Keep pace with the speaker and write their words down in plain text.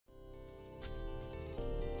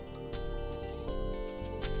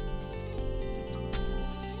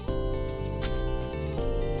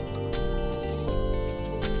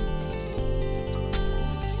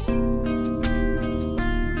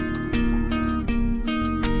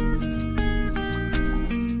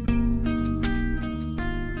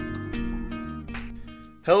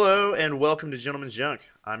Hello and welcome to Gentleman's Junk.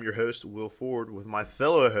 I'm your host, Will Ford, with my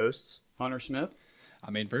fellow hosts, Hunter Smith.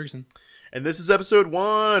 I'm Aiden Ferguson. and this is episode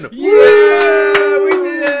 1. Yeah, we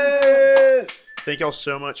did it! Thank y'all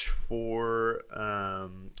so much for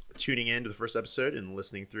tuning in to the first episode and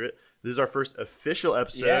listening through it. This is our first official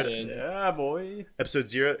episode. Yeah, it is. Yeah, boy. Episode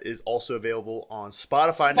 0 is also available on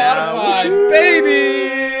Spotify now. Spotify,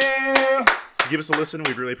 baby! So give us a listen.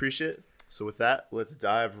 We'd really appreciate it. So with that, let's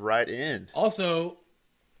dive right in. Also,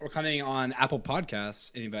 we're coming on Apple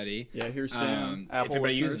Podcasts. Anybody? Yeah, here's Sam. If Apple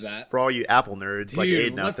everybody listeners. uses that. For all you Apple nerds Dude, like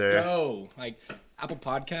Aiden out let's there. go. Like, Apple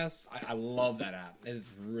Podcasts, I love that app.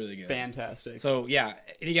 It's really good. Fantastic. So, yeah,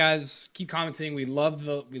 any guys, keep commenting. We love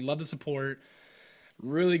the support.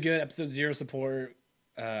 Really good episode 0 support.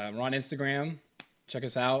 We're on Instagram. Check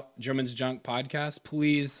us out. German's Junk Podcast.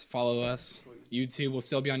 Please follow us. YouTube. We'll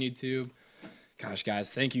still be on YouTube. Gosh,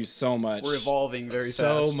 guys, thank you so much. We're evolving very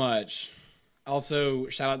so fast. much. Also,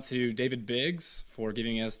 shout out to David Biggs for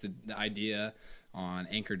giving us the idea on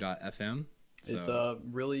Anchor.fm. So, It's a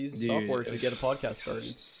really easy Dude, software to get a podcast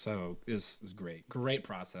started. so this is great. Great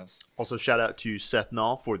process. Also, shout out to Seth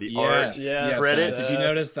Null for the Yes, yes, credits. If you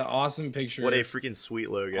notice the awesome picture, What a freaking sweet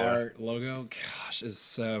logo. art logo, gosh, is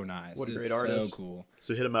so nice. What a It's great artist. So cool.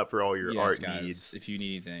 So hit him up for all your Yes, art guys, needs. if you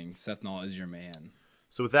need anything, Seth Null is your man.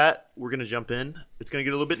 So with that, we're going to jump in. It's going to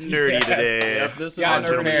get a little bit nerdy Yes. today. Yep, this is Yeah, our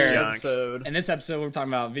Gentleman's nerdy Junk. episode. In this episode, we're talking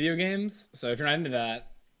about video games. So if you're not into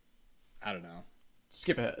that, I don't know.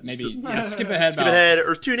 Skip ahead. Maybe skip ahead. Skip ahead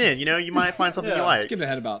or tune in. You know, you might find something you Yeah, like. Skip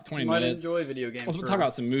ahead about 20 You might minutes. enjoy video games We'll for- talk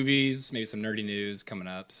about some movies, maybe some nerdy news coming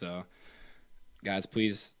up. So, guys,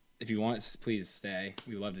 please, if you want, please stay.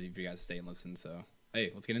 We would love to if you guys stay and listen. So,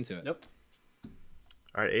 hey, let's get into it. Yep.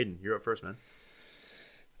 All right, Aiden, you're up first, man.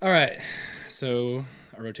 All right. So,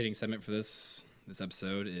 our rotating segment for this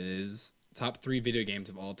episode is top 3 video games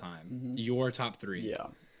of all time. Your top 3. Yeah.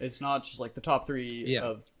 It's not just like the top 3 Yeah.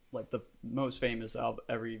 of like the most famous of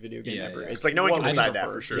every video game Yeah, ever. yeah. It's like no one what can we decide that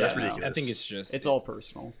prefer. for sure. Yeah, That's no. ridiculous. I think it's just It's all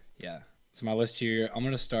personal. yeah. So my list here, I'm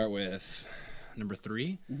gonna start with number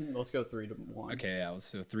 3. Let's go 3-1. Okay, yeah, let's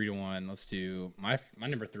do 3-1. Let's do my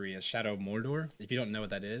number 3 is Shadow of Mordor. If you don't know what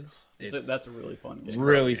that is, it's That's a really fun it's game.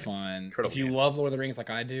 really fun. Incredible If you game. love Lord of the Rings like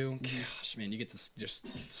I do, gosh, man, you get to just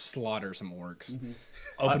slaughter some orcs.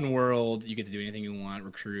 Open world, you get to do anything you want,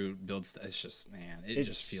 recruit, build. It's just, man, it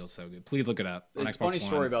just It's- feels so good. Please look it up on It's Xbox a funny One.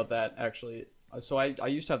 story about that, actually. So I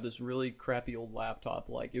used to have this really crappy old laptop.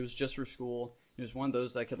 Like, it was just for school. It was one of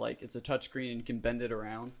those that could, like, it's a touchscreen and you can bend it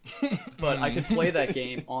around. But I could play that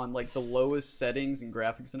game on, like, the lowest settings and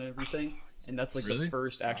graphics and everything. And that's, like, Really? the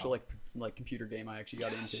first actual, like computer game I actually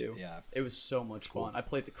got into. Yeah. It was so much fun. I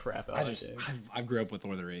played the crap out I of just, it. I've grew up with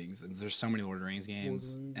Lord of the Rings, and there's so many Lord of the Rings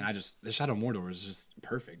games, and the Shadow of Mordor is just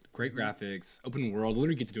perfect. Great graphics, open world,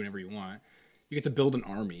 literally get to do whatever you want. You get to build an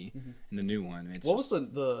army in the new one. It's What just- was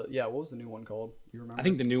what was the new one called? You remember? I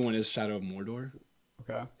think the new one is Shadow of Mordor,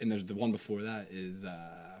 Okay. and there's the one before that is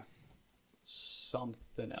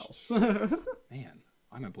Something else. man,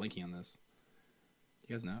 why am I blanking on this?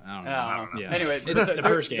 You guys know? I don't know. I don't know. Yeah. Anyway, it's the there-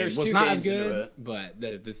 first game. there's It was two not as games into good, it.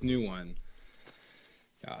 but this new one,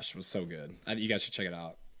 gosh, was so good. You guys should check it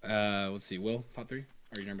out. Let's see, Will, top 3?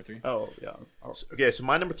 Or your number 3? Oh, yeah. Oh, Okay, so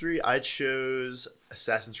my number 3, I chose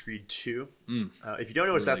Assassin's Creed 2. If you don't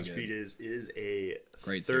know what Really Assassin's good. Creed is, it is a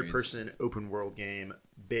Great series. third-person open world game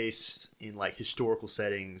based in like historical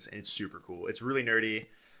settings, and it's super cool. It's really nerdy.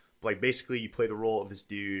 Like basically, you play the role of this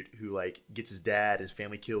dude who like gets his dad and his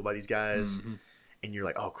family killed by these guys, and you're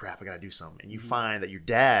like, oh crap, I gotta do something. And you find that your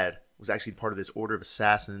dad was actually part of this order of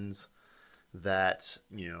assassins that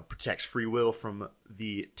protects free will from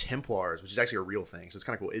the Templars, which is actually a real thing. So it's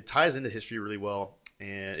kind of cool. It ties into history really well,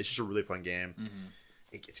 and it's just a really fun game.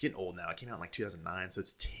 It's getting old now. It came out in like 2009, so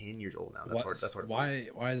it's 10 years old now. That's hard.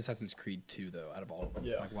 Why is Assassin's Creed 2 though? Out of all of them,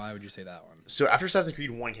 Yeah. like why would you say that one? So after Assassin's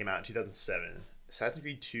Creed 1 came out in 2007, Assassin's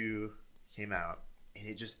Creed 2 came out, and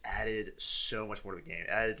it just added so much more to the game. It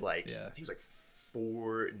added I think it was like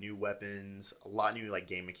 4 new weapons, a lot of new like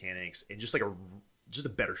game mechanics, and just a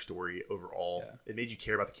better story overall. Yeah. It made you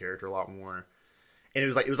care about the character a lot more. And it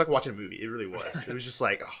was like watching a movie. It really was. It was just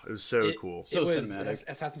like, oh, it was so cool. So it was cinematic.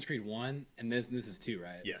 Assassin's Creed 1, and this is 2,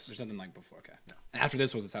 right? Yes. There's nothing like before. Okay. No. After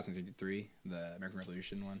this was Assassin's Creed 3, the American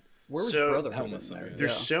Revolution one. Where was So- Brotherhood That one in was so there? good.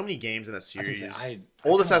 There's Yeah. so many games in that was gonna series. say,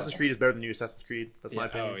 Old I Assassin's kinda- Creed is better than new Assassin's Creed. That's my Yeah.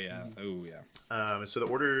 opinion. Oh yeah. Oh yeah. So the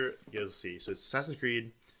order goes, let's see. So it's Assassin's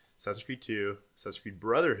Creed 2, Assassin's Creed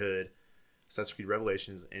Brotherhood, Assassin's Creed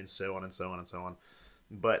Revelations, and so on and so on and so on.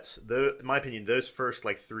 But in my opinion, those first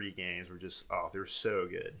like 3 games were just they were so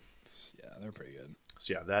good. they're pretty good.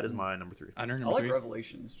 So yeah, that is my number 3. Under I number like 3.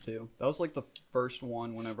 Revelations too. That was like the first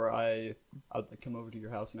one whenever I'd come over to your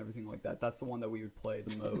house and everything like that. That's the one that we would play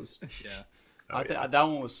the most. Yeah. I think that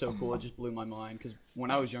one was so cool. It just blew my mind because when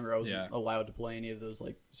I was younger, I wasn't Yeah. allowed to play any of those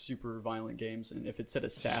like super violent games, and if it said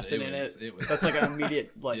assassin in was- it, it was- that's like an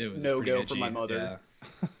immediate like It was no pretty go for edgy. my mother.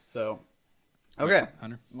 Yeah. So, okay,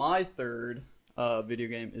 Hunter. my third video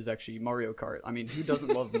game is actually Mario Kart. I mean, who doesn't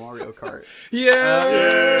love Mario Kart?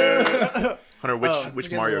 Yeah. Hunter, which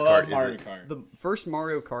Freaking Mario love Kart Mario is it? Kart. The first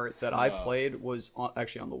Mario Kart that I Wow. played was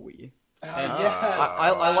actually on the Wii. Ah, And yes. I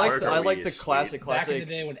Mario like Kart the Wii is classic Back in the classic.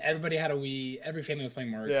 day when everybody had a Wii, every family was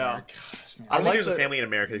playing Mario Yeah. Kart. Gosh, man. I I think like there's a the- family in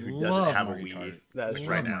America who doesn't Love have a Mario Wii. That Kart. is Love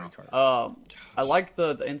true. right Mario now. Kart. I like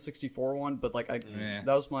the N64 one, but like Yeah.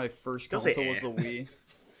 that was my first Don't say console was eh. the Wii.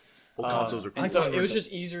 Well, consoles are cool. And like so Mario it was Kart.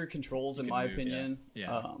 just easier controls in Could my move, yeah. opinion.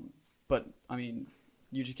 Yeah. But I mean,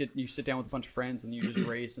 you sit down with a bunch of friends and you just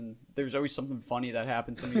race, and there's always something funny that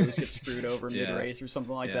happens. Somebody always gets screwed over Yeah. mid race or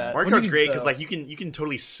something like Yeah. that. Mario When Kart's you- great because so- like you can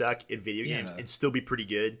totally suck at video games Yeah. and still be pretty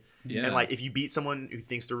good. Yeah. And like if you beat someone who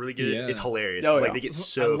thinks they're really good, Yeah. it's hilarious. Oh, 'cause, like yeah. they get I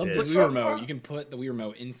so love the pissed. Wii remote. You can put the Wii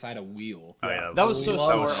remote inside a wheel. Oh, yeah. That was so That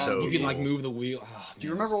smart. was so You can like cool. move the wheel. Oh, Do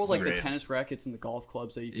you man, remember all so like the great. tennis rackets and the golf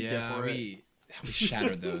clubs that you could get Yeah, for it? we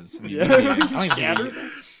shattered those. I mean, Yeah. I don't even Shattered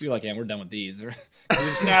think we were like, yeah, we're done with these.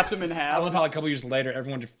 Snapped them in half. I love how a couple years later,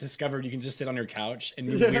 everyone discovered you can just sit on your couch and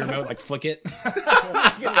move the Wii remote, like flick it.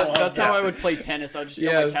 That's how I would play tennis. I'd just be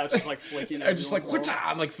on Yes. my couch, just like flicking. I just like, every once in a what's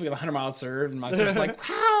while. I'm like flicking a 100-mile serve, and my sister's like,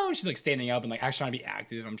 wow. She's like standing up and like actually trying to be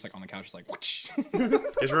active. I'm just like on the couch, just like, whoosh.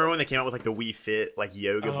 Just remember when they came out with like the Wii Fit like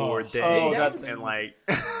yoga Oh. board thing, Oh, that's- and like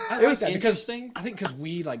I It was that because interesting. I think because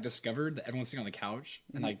we like discovered that everyone's sitting on the couch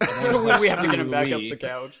and like everyone's just, like, we have to get screwed him with back up Wii. the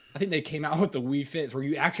couch. I think they came out with the Wii Fits where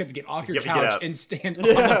you actually have to get off your You have to get couch up. and stand on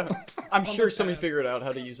Yeah. the I'm sure somebody figured out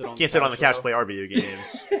how to use it on. can't sit on the couch though. and play our video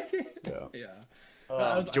games. Yeah.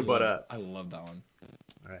 Yeah. Get your butt up. I love that one.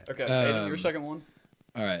 All right. Okay, Aiden, your Um, second one.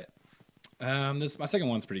 All right. This my second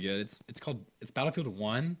one's pretty good. It's Battlefield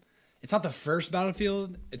 1. It's not the first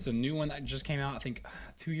Battlefield. It's a new one that just came out, I think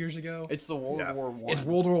 2 years ago. It's the World Yeah. War One. It's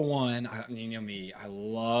World War One. I mean, you know me. I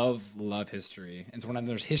love history. And so when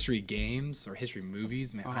there's history games or history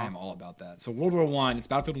movies, man, I am all about that. So World War One. It's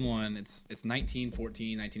Battlefield 1. It's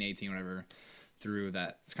 1914, 1918, whatever. Through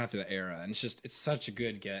that, it's kind of through the era, and it's such a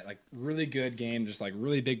good really good game. Just like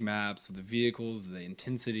really big maps, the vehicles, the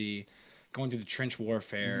intensity, going through the trench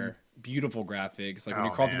warfare, beautiful graphics. Like when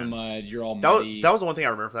you Oh, crawl through the man. mud, you're all That was, muddy. that was the one thing I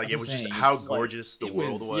remember from that That's game what was I'm just saying. how It's like- gorgeous the it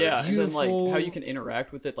world was- was. yeah, and then like beautiful. how you can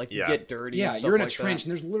interact with it. Like you Yeah. get dirty. Yeah, and stuff you're in a like trench, that.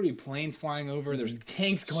 and there's literally planes flying over. There's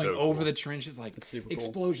tanks going So over cool. the trenches, like It's super cool.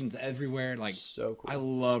 explosions everywhere. Like So cool. I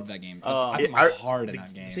loved that game. Um, I put my heart in that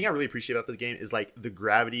The game. thing I really appreciate about this game is like the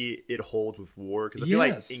gravity it holds with war. Because I feel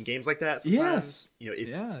like Yes. in games like that, sometimes, Yes. you know,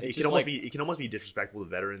 Yeah. it It's can just almost like- be disrespectful to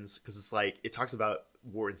veterans because it's like it talks about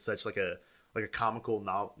war in such like a comical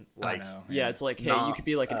novel I like know. yeah, it's like hey, Nah, you could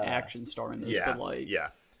be like an action star in this, yeah but like and Yeah.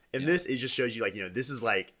 this it just shows you like, you know, this is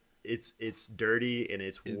like it's dirty and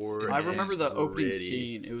it's war. I and remember it's the opening gritty.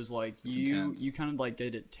 scene. It was like It's you intense. kind of like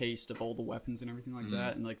get a taste of all the weapons and everything like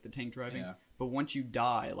that, and like the tank driving. Yeah. But once you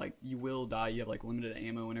die, like you will die. You have like limited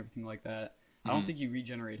ammo and everything like that. I don't think you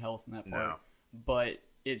regenerate health in that part. No. But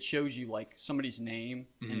it shows you like somebody's name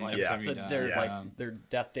and like Yeah. Every time you die. their Yeah. like their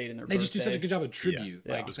death date and their They just do such a birthday. good job of tribute.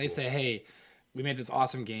 Yeah. Like That's they cool. say, hey, we made this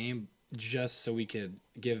awesome game just so we could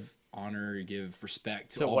give honor, give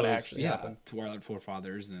respect to To all what those, actually yeah, happened. to our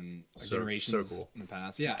forefathers and our So generations cool. in the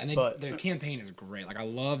past. Yeah, and But- the campaign is great. Like I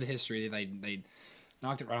love the history. They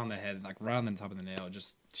knocked it right on the head, like right on the top of the nail.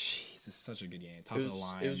 Just, jeez, it's such a good game. Top It of the was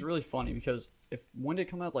line. it was really funny because when did it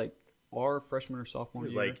come out? Like our freshman or sophomore It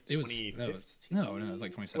was year. like It was 2015. no, it was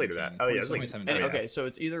like 2017. Later that. Oh, yeah, it was like- 2017. And, yeah. okay, so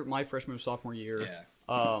it's either my freshman or sophomore year.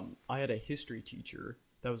 Yeah. I had a history teacher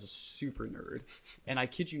that was a super nerd, and I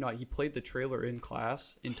kid you not, he played the trailer in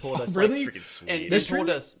class and told us really? like, Freaking sweet. and This told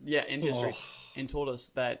trailer? us in history, Oh. and told us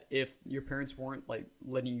that if your parents weren't like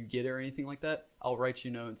letting you get it or anything like that, I'll write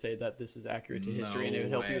you a note and say that this is accurate to history, and it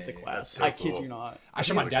would help you with the way. class. That's so I kid cool. you not. I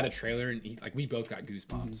showed my dad a trailer, and we both got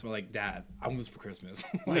goosebumps. So we're like, Dad, I want this for Christmas.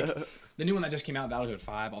 Like the new one that just came out, Battlefield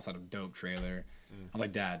 5, also had a dope trailer. I was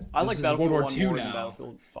like, Dad, I this like is Battlefield World 1 War II more now. than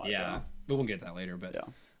Battlefield 5. Yeah, though. but we'll get to that later. But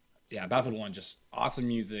Yeah. Battlefield 1, just awesome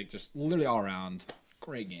music, just literally all around,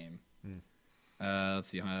 great game. Let's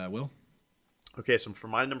see, Will. Okay, so for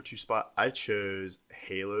my number 2 spot, I chose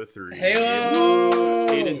Halo 3.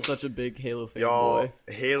 Aiden's such a big Halo fanboy. Y'all,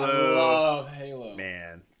 Halo. love Halo.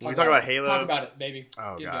 Man, when we talk about Halo. Talk about it, baby.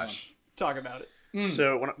 Oh Keep gosh. Talk about it.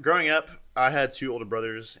 So growing up, I had 2 older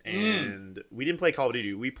brothers, and we didn't play Call of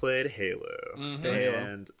Duty. We played Halo. Mhm.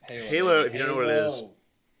 And Halo, Halo, baby. if you don't know what it is, Halo.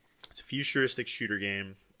 futuristic shooter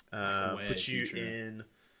game. Way Puts you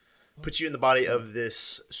future. in the body of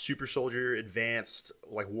this super soldier, advanced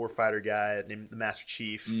like warfighter guy named the Master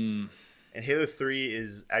Chief. And Halo 3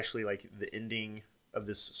 is actually like the ending of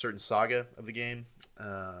this certain saga of the game.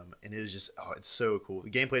 And it is just it's so cool. The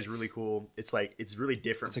gameplay is really cool. It's like it's really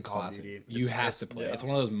different It's a from Call of classic. Duty. You have to play. yeah. It's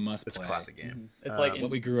one of those must It's a play. classic game. It's like what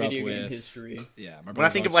we grew up video game with. history. Yeah. My When I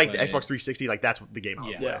brothers think of always like the played. Xbox 360, like that's what the game.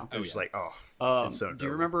 Yeah. Yeah. It was just like it's so Do you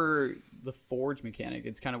dope. remember the Forge mechanic?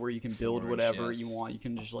 It's kind of where you can build Forge, whatever yes. you want. You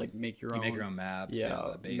can just like make your You own. make your own maps. Yeah,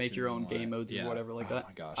 the bases make your own and game what. modes Yeah. or whatever like that. Oh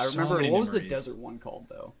my gosh. I so remember many what was the memories. desert one called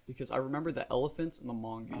though? Because I remember the elephants and the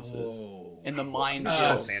mongooses Oh. and the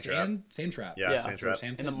minefield. Sand Trap. Sand Trap. Yeah, Yeah. Sand Trap.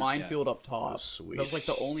 Sand and the pit, minefield up top. Oh, sweet. That was like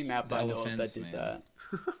the only map The that I know of that elephants, did man. that.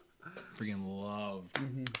 Freaking loved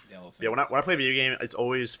the elephants. Yeah, when I play a video game, it's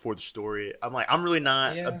always for the story. I'm really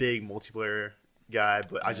not Yeah. a big multiplayer guy,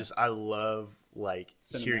 but I love like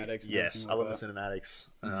hearing. Cinematics and Yes, everything I like love that. the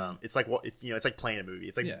cinematics. It's like it's like playing a movie.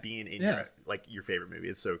 It's like Yeah. being in Yeah. your favorite movie.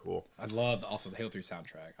 It's so cool. I love also the Halo 3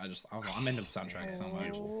 soundtrack. I don't know. I'm into the soundtrack so much.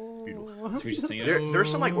 It's beautiful. So we just sing it. There's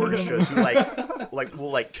some like orchestras who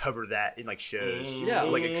will like cover that in like shows. Yeah.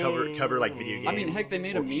 like a cover like video games. I mean, heck, they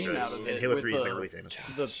made a meme out of And it. Halo with 3 is like really famous.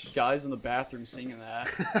 the guys in the bathroom singing that.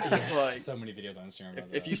 like, So many videos on Instagram about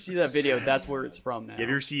if that. you see that video, that's where it's from now. Yeah, have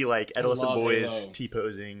you ever see like adolescent love boys Halo.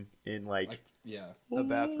 T-posing in like Yeah. A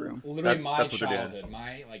bathroom. Literally That's my what they're doing. childhood,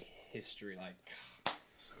 my like history, like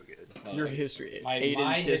so good. Your like, history. my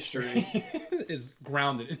Aiden's history. is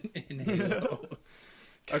grounded in Halo.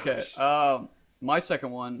 Okay. My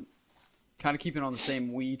second one, kind of keeping on the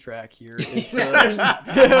same Wii track here, is the,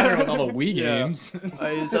 I don't know all the Wii Yeah. games.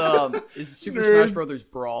 is Super Smash Brothers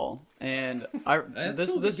Brawl, and That's this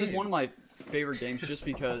still a this good is game. one of my favorite games just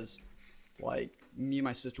because, like, me and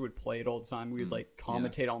my sister would play it all the time. We would like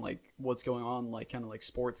commentate on like what's going on, like kind of like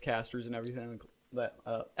sportscasters and everything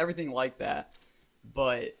everything like that.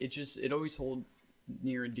 But it always hold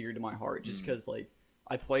near and dear to my heart just because like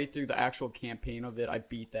I played through the actual campaign of it. I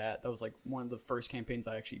beat that. That was like one of the first campaigns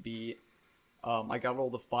I actually beat. I got all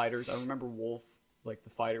the fighters. I remember Wolf, like the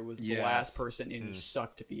fighter, was the Yes. last person, and he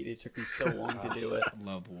sucked to beat. It took me so long to do it,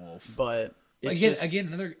 Love Wolf. but it's Again, just,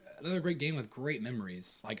 again, another great game with great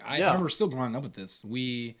memories. Like I Yeah. remember still growing up with this.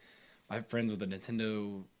 I have friends with the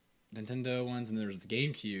Nintendo ones, and there's the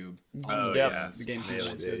GameCube. Oh, yeah, yeah. the game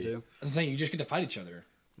Melee was good Baby. too. I was saying you just get to fight each other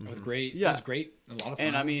with great. Yeah. It was great. A lot of fun.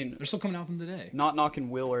 And I mean, they're still coming out with them today. not knocking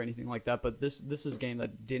Will or anything like that, but this is a game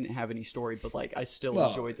that didn't have any story, but like I still Well,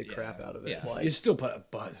 enjoyed the yeah, crap out of it. Yeah, Like, you still put a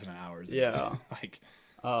buzz of hours. In Yeah. it. like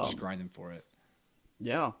um, just grinding for it.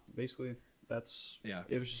 yeah, basically that's Yeah.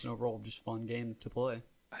 It was just an overall just fun game to play.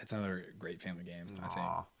 It's another great family game. I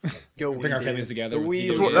Aw. Go Bring Wii, our dude. families together The with Wii video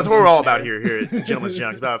That's was what, that's games. what we're all about revolutionary. here at Gentleman's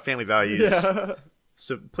Junk. It's about family values. Yeah.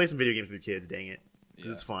 So play some video games with your kids. Dang it, 'cause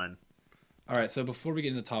Yeah. it's fun. All right, so before we get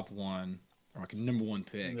into the top one, or like a number one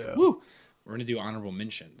pick, Yeah. woo, we're gonna do honorable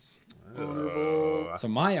mentions. Uh, So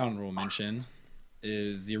my honorable mention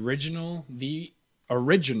is the original.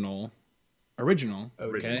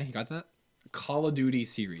 Okay, you got that? Call of Duty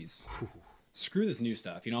series. Screw this new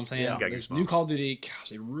stuff. You know what I'm saying? Yeah. Got This goosebumps. new Call of Duty, gosh,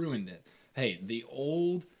 they ruined it. Hey, the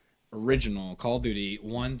old original Call of Duty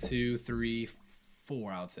 1, 2, 3,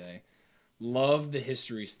 4, I would say. Love the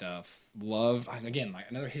history stuff. Love again like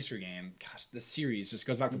another history game. Gosh, the series just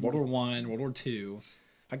goes back to World War One, World War Two.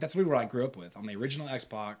 Like that's really what I grew up with on the original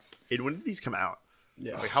Xbox. Aiden, when did these come out?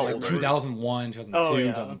 Yeah. Like how Like old? are these? 2001, 2002, Oh, yeah.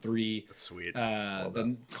 2003. That's sweet.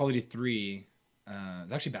 Then Call of Duty 3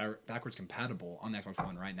 is actually backwards compatible on the Xbox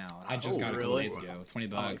One right now. I just Oh, got it a really? couple days ago, $20.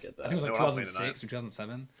 get I that. think it was like No, I'll play 2006 or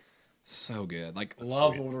 2007. So good. Like That's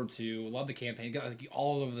love sweet. World War II, love the campaign. Got like,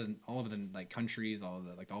 all of the like countries, all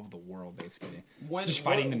of the world basically. just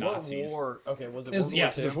fighting the Nazis. What war? Okay, was it? There's- World yeah,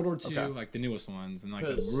 War so there's II? World War II, Okay. like the newest ones, and like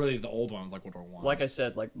 'Cause- really the old ones, like World War One. Like I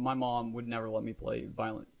said, like my mom would never let me play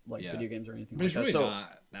violent like Yeah. video games or anything but like it's that. really So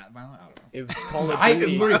not that violent. I don't know. it was Call of I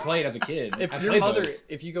Duty. literally played as a kid. If I your played mother, those.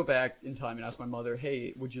 if you go back in time and ask my mother,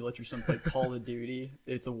 hey, would you let your son play Call of Duty?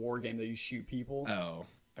 It's a war game that you shoot people. Oh,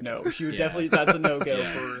 No, she would Yeah. definitely. That's a no go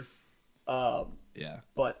Yeah. for. yeah.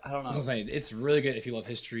 But I don't know. That's what I'm saying. It's really good if you love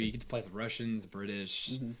history. You get to play as Russians,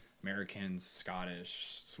 British, Mm-hmm. Americans,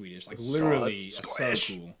 Scottish, Swedish. Like Scots. literally, it's so Scottish.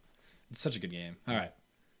 cool. It's such a good game. All right.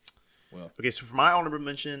 Well, Okay, so for my honorable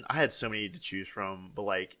mention, I had so many to choose from, but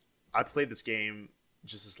like I played this game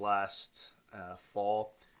just this last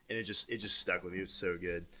fall, and it just stuck with me. It was so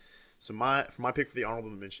good. So my pick for the honorable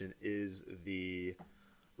mention is the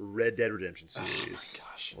Red Dead Redemption series.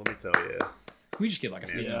 gosh. Let me tell you, we just get like a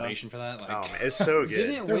student Yeah. ovation for that? Like, Oh man, it's so good.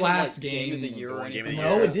 Didn't it their win last like, game of the game year was or Game of anything? the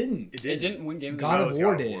no, Year. it didn't. It didn't win game of the God year. of Oh, it was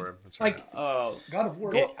War God of did. War. That's Like, right. Oh, God of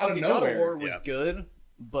War. God, out of okay, God of nowhere. War was Yeah. good,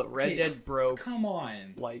 but Red Okay, Dead broke Come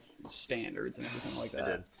on. like standards and everything like I that.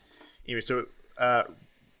 did. Anyway, so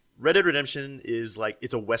Red Dead Redemption is like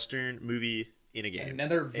it's a Western movie in a game.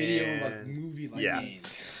 Another video like And- movie like yeah. game.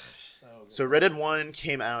 So good. So Red Dead 1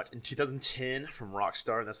 came out in 2010 from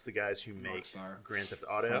Rockstar. That's the guys who make Rockstar. Grand Theft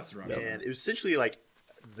Auto. That's Rockstar. And it was essentially like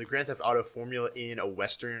the Grand Theft Auto formula in a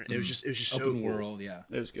Western. It was just so open cool. world, yeah.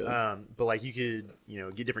 It was good. But like you could,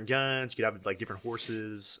 get different guns. You could have like different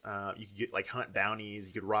horses. You could get like hunt bounties.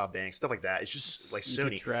 You could rob banks, stuff like that. It's just like you so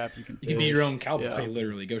can neat. trap. You can. You can be your own fish. cowboy, Yeah.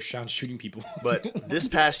 literally. Go shooting people. But this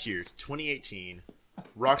past year, 2018,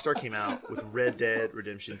 Rockstar came out with Red Dead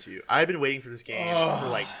Redemption 2. I've been waiting for this game for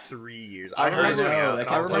like 3 years. I heard it was remember- coming out. that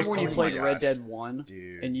and I was remember like, when you oh played my Red gosh. Dead 1,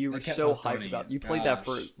 Dude. and you were They kept so postponing hyped about. it. You played that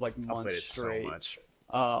for Gosh. like I played months it straight. so much.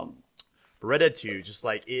 Um, But Red Dead 2, just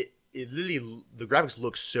like it literally, the graphics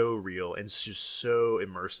look so real and it's just so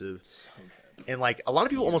immersive. And like a lot of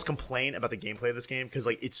people almost complain about the gameplay of this game because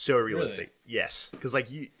like it's so realistic. Yes, because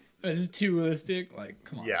like you, Is it too realistic? Like,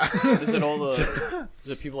 come on. yeah. is it all the?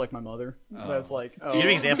 Is it people like my mother? That's like. To give you an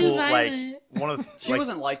example, like violent. one of She like,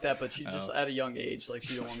 wasn't like that, but she just at a young age, like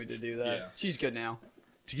she didn't want me to do that. Yeah. She's good now.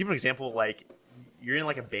 to give an example, like you're in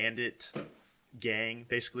like a bandit gang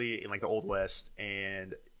basically in like the Old West,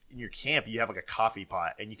 and in your camp you have like a coffee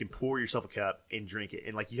pot and you can pour yourself a cup and drink it,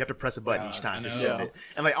 and like you have to press a button God, each time I to know. sip Yeah. it.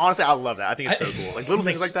 And like honestly, I love that. I think it's so cool. Like little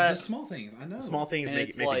things like The that, small things. I know. small things And make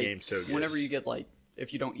it's make like the game so good. whenever you get like,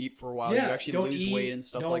 if you don't eat for a while, Yeah, you actually don't lose eat, weight and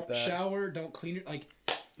stuff don't like that. shower, don't clean your like.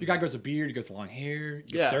 Your guy grows a beard, he goes long hair, he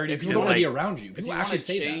gets Yeah, dirty. if People you don't want to be like- around you. If People you want actually to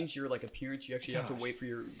say change your like appearance, you actually have to Gosh. wait for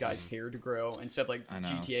your guy's hair to grow instead of like I know.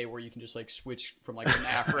 GTA where you can just like switch from like an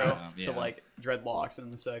afro Yeah. to like dreadlocks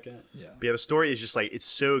in a second. that. Yeah. But yeah, the story is just like it's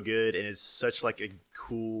so good, and it's such like a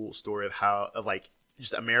cool story of like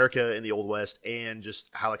just America in the Old West, and just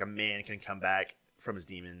how like a man can come back from his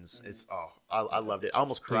demons. It's I loved it. I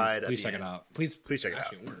almost cried. Please at check the it end. out. Please check it out.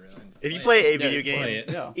 actually order it and If you it. play a Yeah, video play game, it.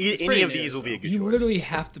 Yeah, any it's pretty of new, these will be a so. good You choice. literally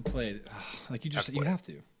have to play it. Like you Have to have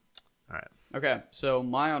to. All right. Okay, so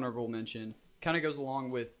my honorable mention kind of goes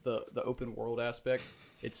along with the open world aspect.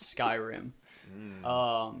 It's Skyrim.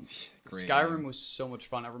 Great Skyrim game. was so much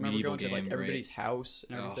fun. I remember Medieval going to like game, everybody's house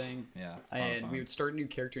and Oh, everything. yeah. a lot of And fun. we would start a new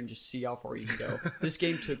character and just see how far you can go. This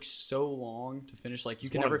game took so long to finish. Like you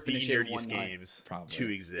It's can one never of the finish it in nerdiest one night. games Probably. to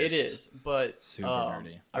exist. It is, but Super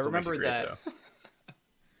nerdy. I That's what makes it remember great, that. though.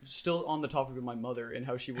 Still on the topic of my mother and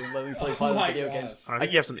how she would let me play Oh violent my video gosh. games. I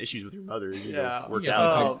think you have some issues with your mother. You Yeah. know, work You guys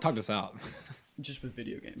out. talk this out. Just with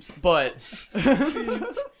video games. But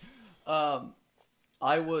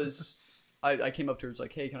I came up to her and was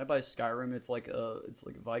like, "Hey, can I buy Skyrim? It's like a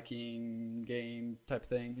Viking game type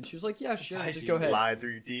thing." And she was like, "Yeah, sure, just go ahead." Lie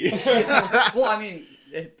through your teeth. Well, I mean,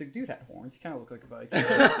 the dude had horns. He kind of looked like a Viking.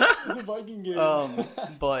 It's a Viking game.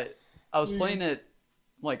 But I was playing it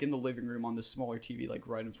like in the living room on this smaller TV, like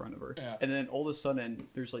right in front of her. Yeah. And then all of a sudden,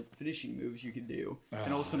 there's like finishing moves you can do,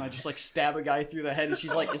 and all of a sudden, I just like stab a guy through the head, and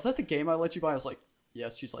she's like, "Is that the game I let you buy?" I was like,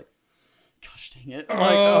 "Yes." She's like, "Gosh dang it!" Like,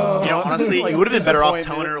 Oh. You know, honestly, like, you would have been better off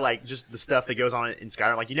disappointment. telling her like just the stuff that goes on in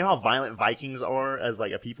Skyrim. Like, you know how violent Vikings are as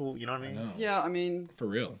like a people. You know what I I mean? know. Yeah, I mean, For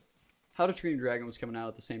real. How to Train Your Dragon was coming out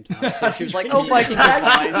at the same time, so she was like, "Oh, Vikings are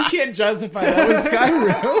fine." You can't justify that with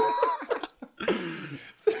Skyrim.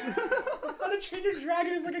 How to Train Your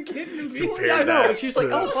Dragon is like a kid movie. Compare Yeah, I know. that And she was like,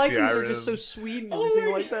 to "Oh, Vikings are Skyrim. just so sweet and Oh everything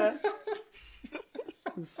my like that."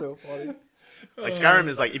 It was so funny. Like Skyrim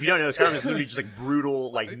is like, if you don't know, Skyrim is literally just like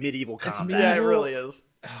brutal, like medieval It's combat. Yeah, it Evil. really is.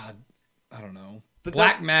 I don't know. But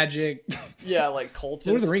Black magic. Yeah, like cultists.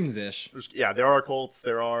 Lord of the Rings ish. Yeah, there are cults,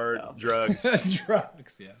 there are Yeah. drugs,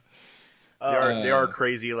 Drugs, yeah. there are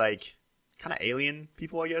crazy like kind of alien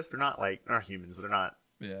people. I guess they're not humans, but they're not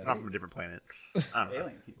from a different planet. I don't know.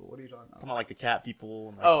 Alien people. What are you talking about? Kind of like the cat people.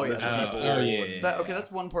 And, like, Oh, yeah. lizard people Oh, yeah, and- yeah, That, okay, that's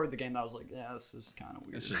one part of the game that I was like, yeah, this is kind of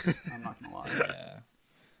weird. It's just- I'm not gonna lie. Yeah.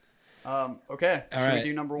 Okay, All should right. we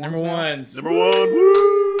do number Number now? ones. Number one.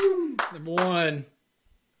 Woo! Number one.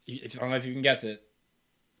 I don't know if you can guess it.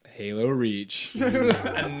 Halo Reach.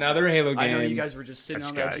 Another Halo game. I know you guys were just sitting I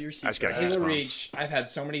on just the edge got- of your I seat. just got there. goosebumps. Halo Reach. I've had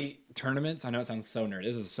so many tournaments. I know it sounds so nerdy.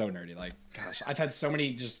 This is so nerdy. Like, gosh, I've had so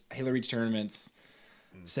many just Halo Reach tournaments,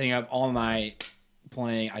 staying up all night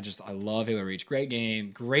playing. I love Halo Reach. Great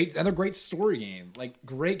game. Another great story game. Like,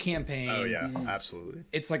 great campaign. Oh yeah, absolutely.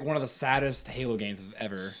 It's like one of the saddest Halo games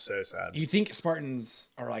ever. So sad. You think Spartans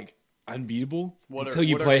are like unbeatable What are- until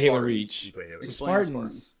you what are play Halo Spartans? Reach. You play Halo. So Explain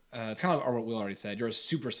Spartans, it's kind of like what Will already said. You're a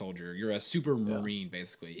super soldier. You're a super marine,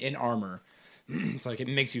 basically, in armor. It's like it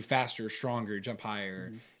makes you faster, stronger, jump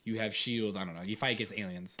higher. You have shields. I don't know. You fight against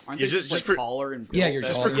aliens. Aren't Yeah, they just just, for- taller and built? Yeah, you're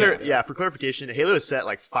That's just what- for For clarification, Halo is set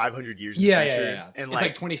like 500 years in the Yeah, future, yeah, yeah. and It's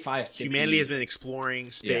like 25, 50. humanity has been exploring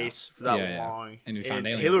space for that Yeah, yeah. long. And we found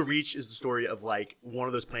aliens. Halo Reach is the story of like one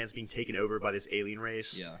of those planets being taken over by this alien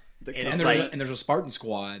race. Yeah. The And And it's there's, like- and there's a Spartan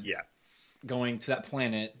squad Yeah. going to that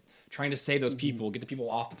planet, trying to save those people, get the people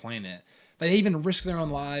off the planet. But they even risk their own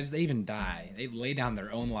lives. They even die. They lay down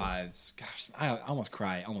their own lives. Gosh, I almost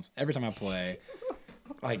cry almost every time I play.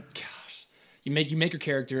 Like, gosh, you make your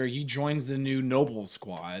character. He joins the new Noble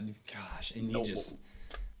squad. Gosh, and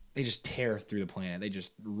they just tear through the planet. They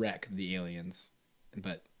just wreck the aliens.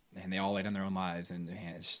 But and they all lay down their own lives, and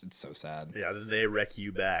man, it's so sad. Yeah, then they wreck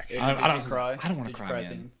you back. Did I you don't cry? I don't want Did to you cry, cry,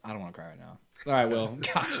 man. Dean? I don't want to cry right now. All right, Will.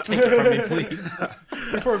 Gosh, take it from me, please.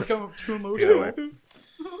 Before I become too Either emotional. way.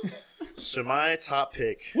 So my top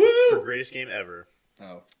pick for greatest game ever.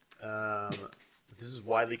 Oh, This is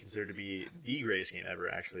widely considered to be the greatest game ever.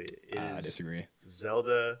 Actually, I is disagree.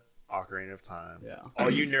 Zelda: Ocarina of Time. Yeah.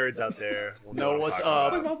 All you nerds out there will Know know what what's I'm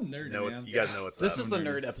talking up. about. Nerd, Know what's, you guys know what's This up. is the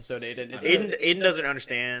nerd episode, Aiden. It's Aiden doesn't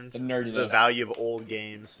understand The nerdiness. the value of old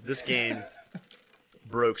games. This game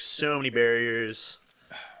broke so many barriers,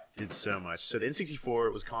 did so much. So the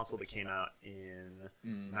N64 was a console that came out in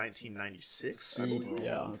 1996, I believe.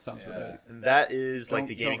 yeah, that sounds right. And that is like Don't-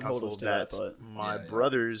 the gaming don't hold console us to that, that, but- my Yeah, yeah.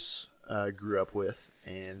 brothers grew up with,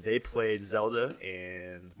 and they played Zelda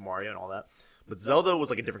and Mario and all that. But Zelda was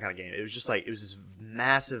like a different kind of game. It was just like it was this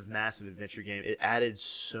massive, massive adventure game. It added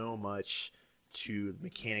so much to the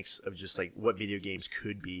mechanics of just like what video games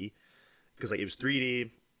could be, because like it was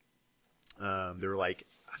 3D. There were like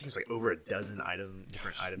I think it was like over a dozen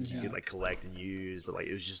different items you Yeah. could like collect and use. But like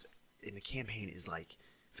it was just, and the campaign is like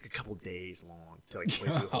it's like a couple days long to like play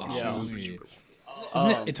through the whole Yeah. super, Sweet. super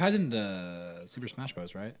long. Isn't it ties into Super Smash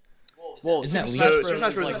Bros, right? Well, Isn't that Super Link? So Smash Super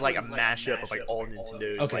Smash Bros. Bros is like a mashup of like all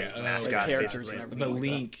Nintendo's Okay, like like mascots, characters basically. and everything. But like that.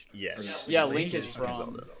 Link. Yes. Yeah, Link is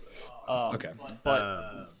from. Okay.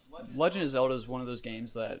 But Legend of Zelda is one of those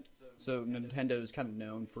games that so Nintendo is kind of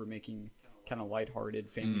known for making kind of lighthearted,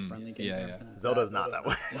 family-friendly games. yeah, and yeah. everything like Zelda's that. not that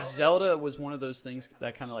way. Zelda was one of those things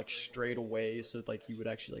that kind of like strayed away, so like you would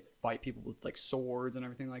actually like fight people with like swords and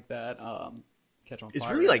everything like that. Catch on It's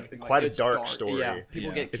fire really, and like, everything quite a it's dark story. Yeah, people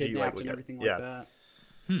Yeah. get If you, like, kidnapped and look at- everything yeah. like that.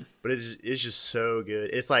 But it's just so good.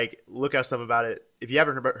 It's like look up stuff about it. If you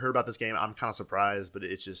haven't heard about this game, I'm kind of surprised, but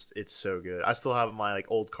it's so good. I still have my like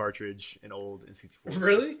old cartridge and old N64.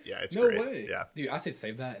 Really? Yeah, it's no great. way. Yeah. Dude, I say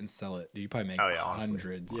save that and sell it. Dude, you probably make Oh, yeah, honestly.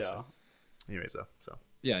 hundreds. Yeah. Anyways, though, so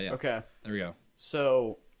Yeah, yeah. Okay. There we go.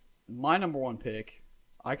 So, my number one pick,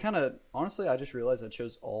 I kind of honestly, I just realized I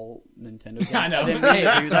chose all Nintendo games. I know. didn't mean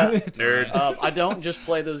to do that. It's Nerd. alright. I don't just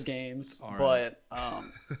play those games, All but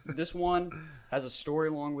this one has a story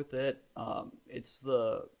along with it. It's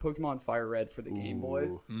the Pokemon Fire Red for the Game Boy.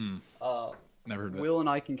 Ooh, Never heard of it. Will and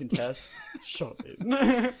I can contest. Shut up, dude.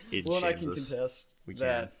 it Will and I shames can us. contest We can.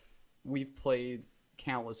 that we've played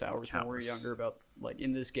countless hours when we were Countless. younger about like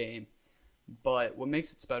in this game. But what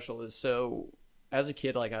makes it special is so as a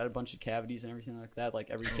kid, like I had a bunch of cavities and everything like that, like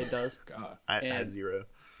every kid does. God. I had and- 0.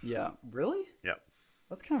 Yeah, really? Yep.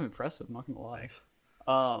 That's kind of impressive. Not gonna lie. Thanks.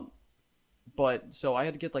 But so I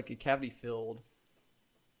had to get like a cavity filled,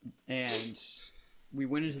 and we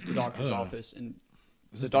went into the doctor's Ugh. office, and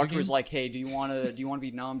Is the this doctor video was games? like, "Hey, do you want to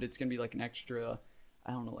be numbed? It's gonna be like an extra,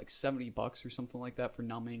 I don't know, like $70 or something like that for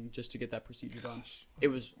numbing just to get that procedure done." It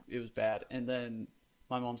was bad. And then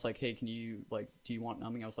my mom's like, "Hey, can you like, do you want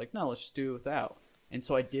numbing?" I was like, "No, let's just do it without." And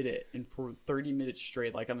so I did it, and for 30 minutes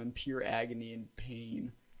straight, like I'm in pure agony and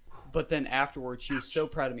pain. But then afterwards, she was so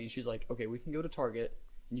proud of me. She's like, "Okay, we can go to Target,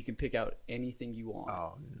 and you can pick out anything you want."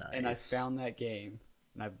 Oh, nice. And I found that game,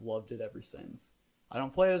 and I've loved it ever since. I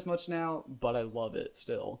don't play it as much now, but I love it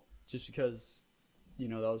still, just because, you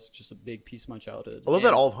know, that was just a big piece of my childhood. I love that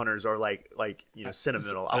And- all of hunters are like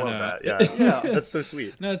sentimental. I I love know. that. Yeah. Yeah. That's so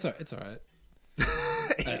sweet. No, it's all right. It's alright.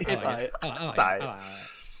 It's alright.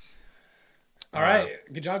 All right.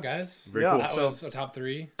 Good job, guys. Very Yeah. cool. That So- was our top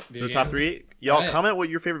three. video The top games. 3. Y'all Alright. comment what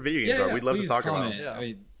your favorite video games Yeah, are. yeah, We'd love to please talk comment. about them.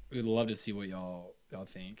 Yeah. We'd love to see what y'all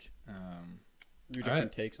think. Your All different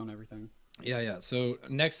right. takes on everything. Yeah. So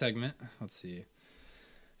next segment, let's see.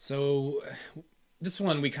 So this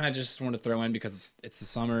one we kind of just want to throw in because it's the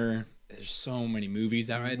summer. There's so many movies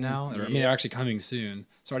out right now. I mean, they're actually coming soon.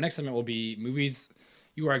 So our next segment will be movies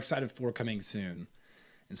you are excited for coming soon.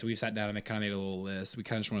 And so we sat down and kind of made a little list. We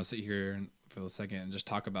kind of just want to sit here for a second and just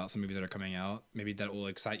talk about some movies that are coming out. Maybe that will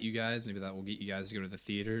excite you guys. Maybe that will get you guys to go to the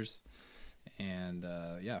theaters. And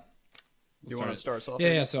yeah. Do you want to start us off?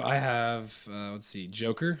 Yeah. So I have, let's see,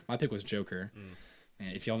 Joker. My pick was Joker.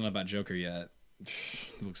 And if y'all don't know about Joker yet,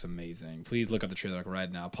 it looks amazing. Please look up the trailer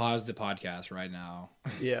right now. Pause the podcast right now.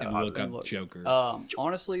 Yeah, and look up Joker.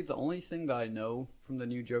 Honestly, the only thing that I know from the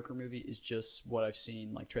new Joker movie is just what I've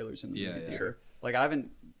seen, like trailers in the movie theater. Sure. Like I haven't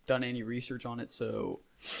done any research on it, so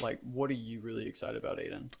like, what are you really excited about,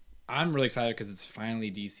 Aiden? I'm really excited because it's finally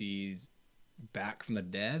DC's back from the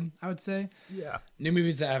dead, I would say. Yeah. New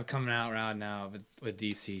movies that have come out around now with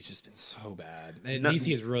DC has just been so bad.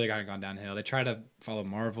 DC has really kind of gone downhill. They try to follow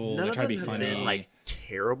Marvel. They try to be funny. Been, like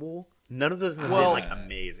terrible. None of them have been like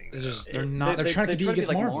amazing. They're not. They're trying to compete against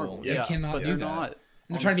like Marvel. Yeah, they cannot but do they're that. Not.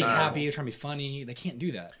 And they're trying to be happy. They're trying to be funny. They can't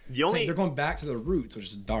do that. They're going back to the roots, which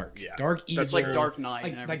is dark. Yeah. Dark evil. That's like Dark Knight,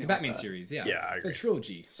 and like the Batman series. Yeah. Yeah, I agree. The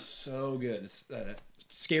trilogy, so good. It's,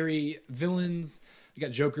 scary villains. You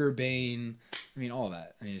got Joker, Bane. I mean, all of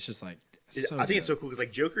that. I mean, it's just like. I think it's so cool because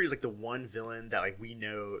like Joker is like the one villain that like we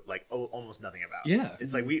know like almost nothing about. Yeah,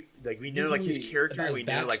 it's like we know like his character. And we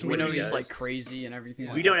know like we know he's like crazy and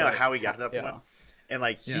everything. We don't know how he got to that point. And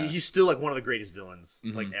like he's still like one of the greatest villains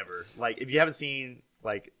like ever. Like if you haven't seen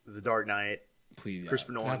like The Dark Knight, please,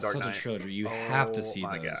 Christopher Nolan, that's Dark such Knight. a trilogy. You have to see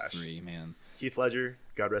those three, man. Heath Ledger,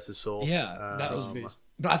 God rest his soul. Yeah, that was.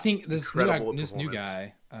 But I think this new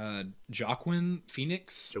guy, Joaquin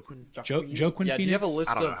Phoenix. Joaquin yeah, Phoenix. do you have a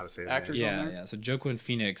list of actors on there? Yeah. So Joaquin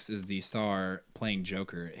Phoenix is the star playing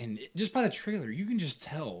Joker, and just by the trailer, you can just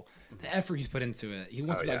tell the effort he's put into it. He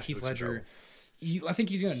wants to be like Heath Ledger. I think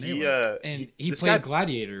he's gonna nail it. And he played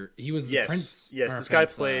Gladiator. He was the prince. Yes, this guy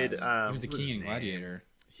played. He was the king in Gladiator.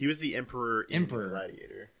 He was the emperor in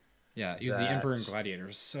Gladiator. Yeah, he was the Emperor in Gladiator.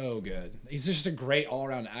 So good. He's just a great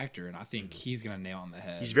all-around actor, and I think he's gonna nail on the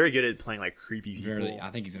head. He's very good at playing like creepy people. I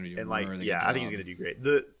think he's gonna do and like really good I think he's gonna do great.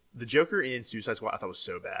 The Joker in Suicide Squad I thought was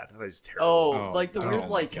so bad. I thought it was terrible. Oh, like the weird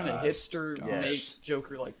like kind of hipster make Yes.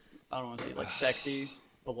 Joker like I don't want to say like sexy,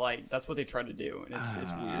 but like that's what they try to do, and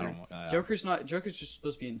it's weird. Joker's just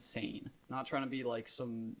supposed to be insane, not trying to be like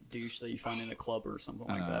some douche that you find in a club or something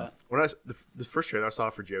like that. When the first trailer I saw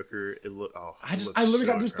for Joker, it looked. Oh, I literally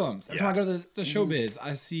got goosebumps. Every time I go to the showbiz,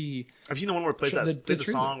 I see. I've seen the one where it plays the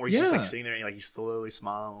song where he's just like sitting there and like he slowly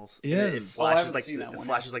smiles. Yeah, it flashes like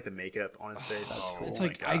the makeup on his face. That's cool. It's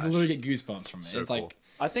like I literally get goosebumps from it. So it's cool. like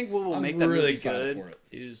I think what will make that movie good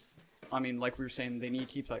is. I mean, like we were saying, they need to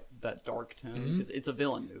keep that dark tone because it's a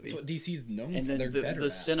villain movie. That's what DC's known and for. then They're better the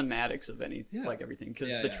at. cinematics of everything.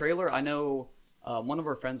 Because the trailer, I know one of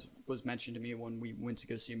our friends was mentioned to me when we went to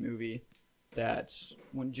go see a movie that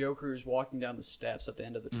when Joker's walking down the steps at the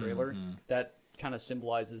end of the trailer, that kind of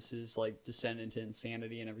symbolizes his like descent into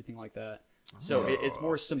insanity and everything like that. So it's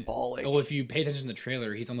more symbolic. Well, if you pay attention to the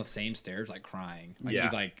trailer, he's on the same stairs, like crying. Like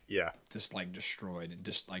he's like just like destroyed and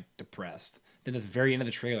just like depressed. Then at the very end of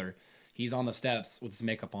the trailer, he's on the steps with his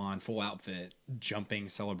makeup on, full outfit, jumping,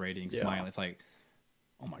 celebrating, smiling. It's like,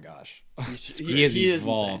 oh my gosh, he is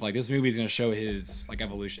evolved. Like this movie is gonna show his like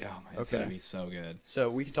evolution. Oh my, it's gonna be so good.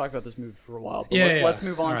 So we can talk about this movie for a while, but let's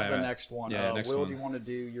move on to the next one. Next Will, one. do you want to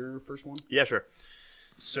do your first one? Yeah, sure.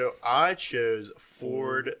 So I chose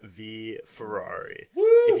Ford v Ferrari. Woo!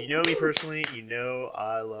 If you know me personally, you know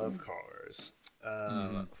I love cars.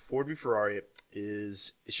 Ford v Ferrari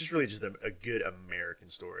it's just really just a good American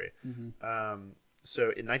story. So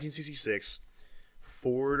in 1966,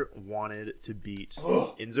 Ford wanted to beat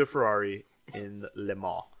Enzo Ferrari in Le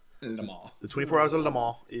Mans. The 24 Hours of Le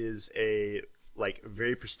Mans is a like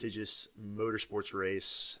very prestigious motorsports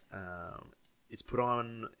race. It's put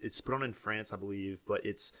on in France, I believe, but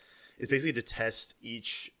it's basically to test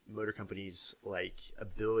each motor company's like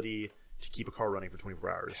ability to keep a car running for 24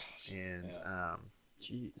 hours. And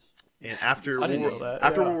Jeez. And after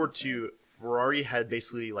World War II, Ferrari had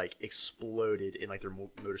basically like exploded in like their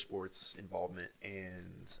motorsports involvement,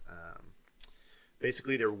 and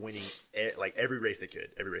basically they're winning like every race they could.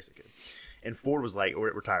 And Ford was like,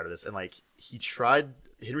 "We're tired of this," and like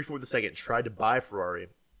Henry Ford II tried to buy Ferrari,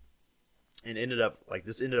 and ended up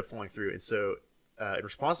falling through. And so in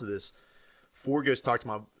response to this, Ford goes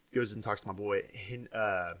and talks to my boy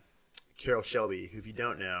Carroll Shelby, who, if you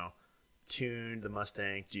don't know, tuned the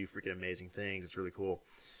Mustang to do freaking amazing things. It's really cool.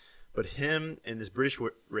 But him and this British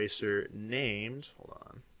racer named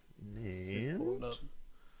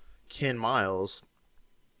Ken Miles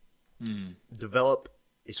develop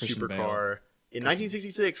a supercar in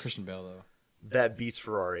 1966. Christian Bale, though. That beats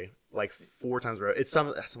Ferrari like 4 times in a row. It's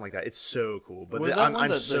something like that. It's so cool. But was that I'm one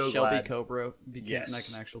the so Shelby glad. Cobra became like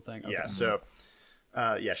an actual thing? Okay. Yeah. So,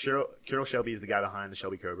 Carroll Shelby is the guy behind the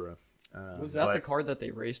Shelby Cobra. Was that the car that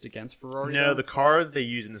they raced against Ferrari? No, the car they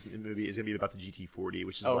use in this movie is going to be about the GT40,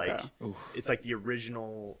 which is it's like the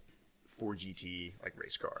original Ford GT like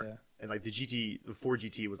race car, Yeah. and like the Ford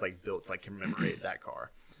GT was like built to like commemorate that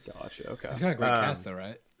car. Gotcha. Okay. It's got a great cast though,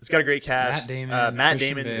 right? It's got a great cast. Matt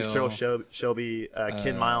Christian Damon is Bale. Carroll Shelby.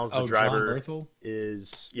 Ken Miles, the driver, John Berthel?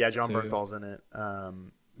 is John Too. Bernthal's in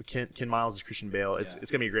it. Ken Miles is Christian Bale. It's Yeah.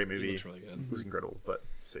 it's gonna be a great He movie. looks really good. It was incredible. But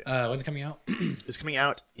so yeah. When's it coming out? It's coming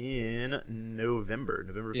out in November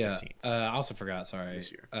 15th. I also forgot. Sorry.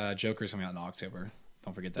 This year. Joker's coming out in October.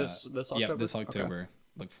 Don't forget that. This Yep, October? this Okay. October.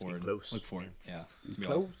 Look forward. close. Look forward. Yeah. It's gonna be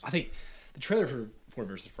Close. awesome. I think the trailer for Ford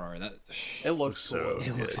versus Ferrari. That It looks so cool.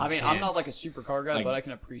 It looks I mean, I'm not intense. like a supercar guy, Like, but I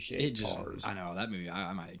can appreciate it just. cars. I know that movie.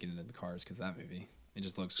 I might get into the cars because that movie. It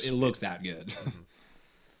just looks. It looks that good.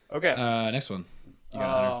 Okay. Next one. You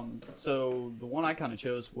got Hunter. So the one I kind of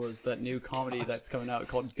chose was that new comedy that's coming out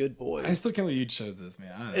called Good Boys. I still can't believe you chose this,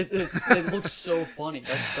 man. I don't know. It looks so funny.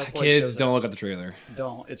 That's why I Kids, chose don't it. look at the trailer.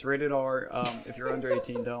 Don't. It's rated R. If you're under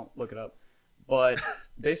 18, don't look it up. But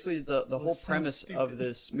basically, the whole so premise stupid. of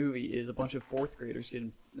this movie is a bunch of fourth graders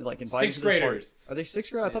getting like invited Sixth to this party. graders. Are they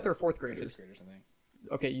sixth grade? I thought they were fourth graders. Fifth graders, I think.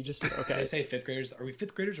 Okay, you just said Did okay. they say fifth graders? Are we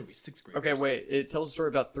fifth graders or are we sixth graders? Okay, wait. It tells a story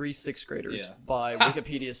about 3 sixth graders Yeah. by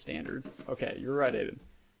Wikipedia standards. Okay, you're right,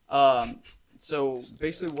 Aiden. So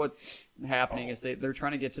basically, what's happening is they're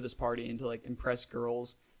trying to get to this party and to like impress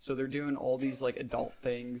girls. So they're doing all these like adult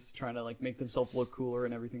things, trying to like make themselves look cooler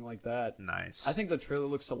and everything like that. Nice. I think the trailer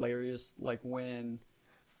looks hilarious, like when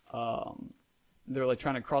they're like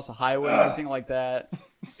trying to cross a highway and everything like that.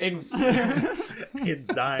 Kids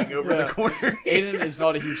dying over Yeah. the corner. Aiden is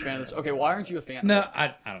not a huge fan of this. Okay, why aren't you a fan? No, of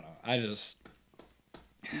I don't know. I just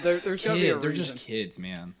it? There's gotta be a they're reason. just kids,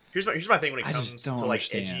 man. Here's my thing when it I comes just to don't like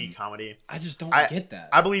understand. edgy comedy. I just don't I get that.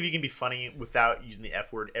 I believe you can be funny without using the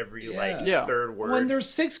F word every like Yeah. third word. when they're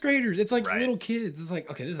sixth graders, it's like Right. little kids. It's like,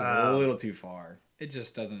 okay, this is a little too far. It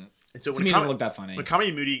just doesn't. and so To when me, it com- doesn't look that funny. when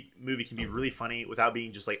comedy movie can be really funny without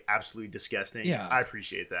being just like absolutely disgusting. Yeah. I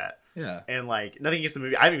appreciate that. Yeah, And like nothing against the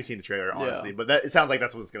movie. I haven't even seen the trailer honestly, but it sounds like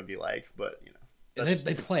that's what it's gonna be like. But you know,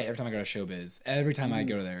 they play it every time I go to Showbiz. Every time I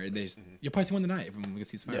go there, they you'll probably see one tonight if we can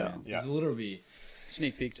see Spider-Man. Yeah. It's literally.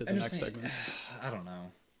 Sneak peek to the I'm next just saying, segment. I don't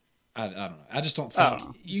know. I don't know. I just don't I think don't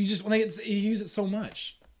know. you just when you use it so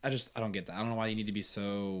much. I don't get that. I don't know why you need to be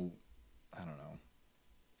so. I don't know.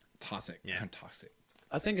 Toxic. Yeah. Toxic.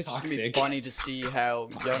 I think it's just gonna be Toxic. funny to see how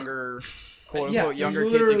younger, quote Yeah, unquote, younger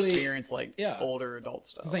kids literally- experience like yeah. older adult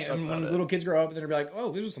stuff. It's like That's when about it. little kids grow up, they're gonna be like,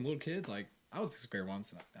 "Oh, there's just some little kids." Like I was sixth grade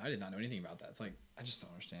once, and I did not know anything about that. It's like I just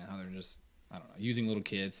don't understand how they're just I don't know using little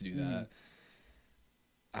kids to do that.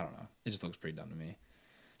 I don't know. It just looks pretty dumb to me.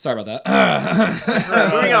 Sorry about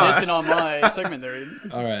that. Moving on. Dissing on my segment there.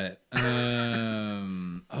 Aiden. All right.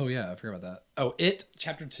 Oh yeah, I forgot about that. Oh, It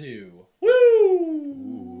Chapter 2.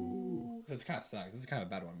 Woo! So this kind of sucks. This is kind of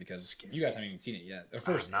a bad one because you guys haven't even seen it yet. The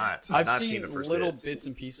first I've I've seen seen the first little It. bits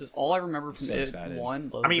and pieces. All I remember from So It excited. 1,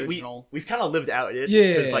 the I mean, original. we've kind of lived out it.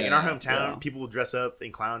 Yeah. Because, like, in our hometown, Yeah. people would dress up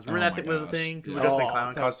in clowns. Remember Oh that my thing was the gosh. thing? People Yeah. dressed in Oh,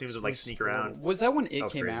 clown that costumes would, like, was sneak cool. around. Was that when That It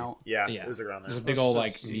was came crazy. out? Yeah, Yeah. it was around There's a there. big That's old so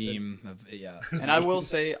like stupid. meme of yeah. And I will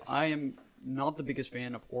say, I am not the biggest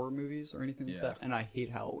fan of horror movies or anything like Yeah. that, and I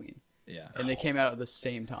hate Halloween. Yeah. And they came out at the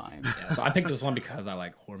same time. Yeah, so I picked this one because I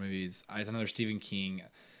like horror movies. It's another Stephen King,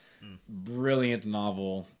 brilliant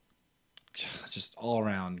novel, just all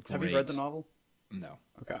around great. Have you read the novel? No.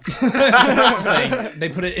 Okay. Just saying, they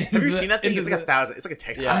put it. In Have you seen that thing? It's like the- 1,000. It's like a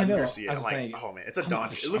text. Yeah, I I know. never see it. I I'm was like, saying, oh man, it's a I'm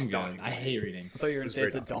donkey. not- It looks I'm good. daunting. I hate reading. I thought you were going to It's say very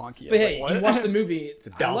it's a daunting. donkey. I But was hey, like, you what? watch the movie. It's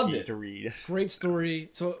a I loved donkey it. to read. Great story.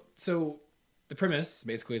 So the premise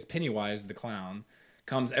basically is Pennywise the clown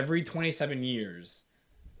comes every 27 years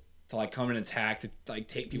to like come and attack, to like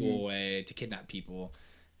take people away, to kidnap people.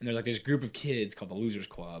 And there's like this group of kids called the Losers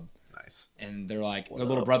Club, Nice. and they're like What their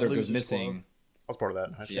little up, brother goes Losers missing. Club? I was part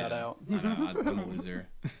of that. Shout out. I know, I'm a loser.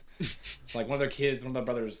 It's like one of their kids, one of their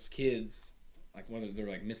brother's kids, like they're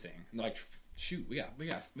like missing. And they're like, shoot, we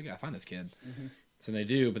gotta find this kid. So they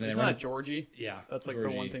do, but then It's they run. not Georgie. Yeah, That's like the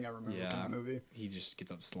Georgie. one thing I remember from that movie. He just gets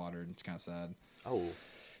up slaughtered. It's kind of sad. Oh.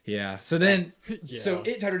 Yeah. So then, so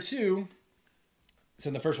Yeah. It Chapter 2. So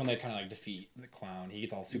in the first one, they kind of like defeat the clown. He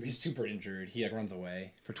gets all super. He's super injured. He like runs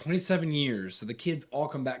away for 27 years. So the kids all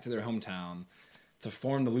come back to their hometown to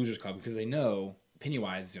form the Losers Club because they know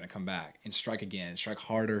Pennywise is gonna come back and strike again, strike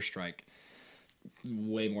harder, strike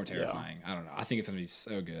way more terrifying. I don't know. I think it's gonna be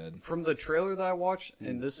so good. From the trailer that I watched,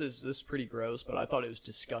 and this is pretty gross, but I thought it was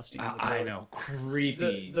disgusting. in the I trailer. know,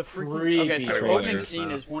 creepy. The freaking creepy okay. So trailer. opening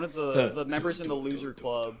scene is one of the members in the loser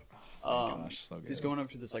club. Gosh, so good. He's going up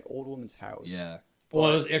to this like old woman's house. Yeah. Well,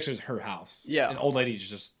 it was actually her house. Yeah. An old lady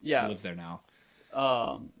just Yeah. lives there now.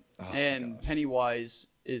 And gosh. Pennywise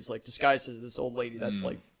is like disguised as this old lady that's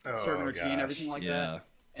like Oh, serving her tea and gosh. everything like Yeah. that.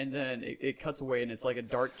 and then it cuts away, and it's like a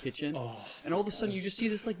dark kitchen, Oh. and all of a sudden you just see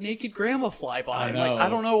this like naked grandma fly by. I I'm know. like, I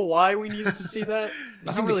don't know why we needed to see that. I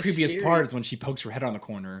It's think not really the creepiest scary. part is when she pokes her head on the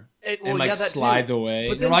corner Well, and like yeah, that slides too. away.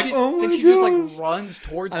 But And then you're like, she, oh then my she just God. like runs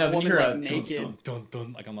towards I know, this then you woman hear like a naked. dun, dun, dun,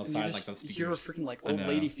 dun, like on the And you side, like just the speakers. hear a freaking like I old know.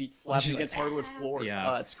 lady feet slapping she's like, against hardwood floor. Yeah.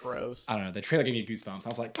 Oh, that's gross. I don't know. The trailer gave me goosebumps. I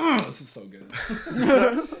was like, oh, this is so good.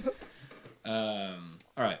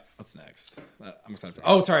 All right, what's next? I'm excited for that.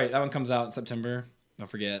 Oh, sorry, that one comes out in September. Don't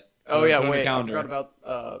forget. Oh Put it yeah, on your wait, I calendar. forgot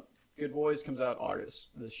about Good Boys comes out August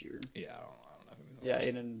this year. Yeah, I don't know. If it was Yeah,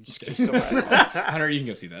 August. Aiden Just just kidding. so random. Hunter, you can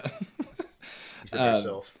go see that. You said that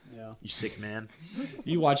yourself. Yeah. You sick man.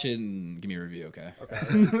 You watch it and give me a review, okay?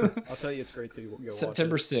 Okay. I'll tell you it's great, so you go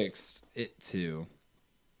September watch 6th, It 2.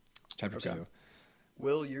 Chapter Okay. 2. it.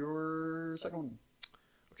 Will, your second one?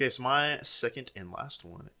 Okay, so my second and last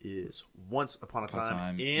one is Once Upon a Upon a Time,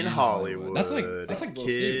 Time in in Hollywood. Hollywood. That's like real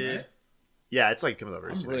soon, right? Yeah, it's like coming out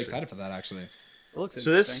very I'm soon. really actually. excited for that, actually. It looks So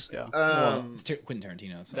this, interesting. Well, it's Quentin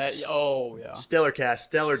Tarantino. So. That yeah. stellar cast,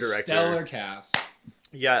 stellar director. Stellar cast.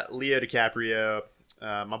 You got Leo DiCaprio,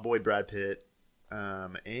 my boy Brad Pitt,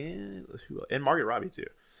 and Margaret Robbie too.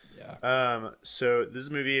 Yeah. So this is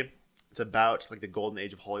a movie. It's about like the golden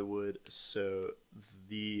age of Hollywood. So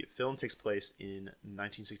the film takes place in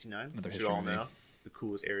 1969. Another Which history you all movie. know. It's the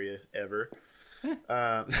coolest area ever.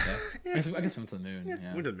 I guess we went to the moon.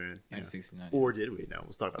 Yeah. Went to the moon. Yeah. 1969. Or did we? No,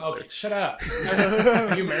 we'll talk about Okay, that. shut up.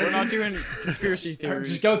 you We're not doing conspiracy theories.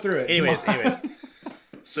 Just go through it. Anyways.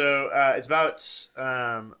 So it's about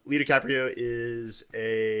Leo DiCaprio is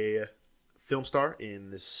a film star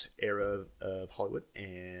in this era of Hollywood,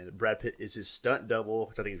 and Brad Pitt is his stunt double,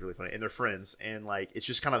 which I think is really funny. And they're friends, and like it's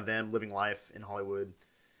just kind of them living life in Hollywood,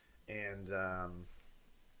 and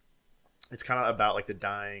it's kind of about like the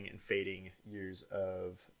dying and fading years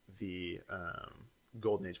of the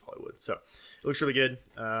golden age of Hollywood. So it looks really good.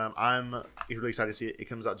 I'm really excited to see it. It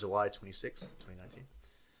comes out July 26th, 2019.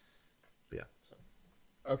 But yeah.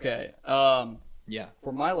 So. Okay. Yeah.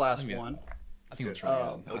 For my last Yeah. one, I think that's really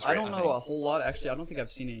good. looks I great, don't I know think. a whole lot. Actually, I don't think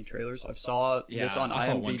I've seen any trailers. I saw this on I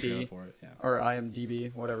saw one trailer IMDb for it. Yeah. or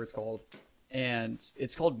IMDb, whatever it's called, and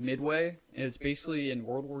it's called Midway, and it's basically in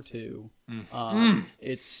World War II.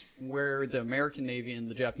 It's where the American Navy and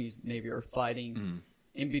the Japanese Navy are fighting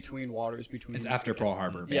in between waters between. It's after Pearl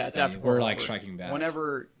Harbor. Yeah, it's basically. after Pearl We're like Harbor. striking back.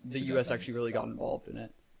 Whenever the to U.S. Japanese. actually really got involved in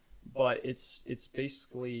it, but it's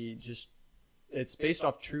basically just it's based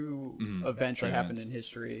off true events True that happened events. in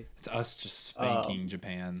history. It's us just spanking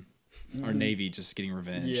Japan. Our Navy just getting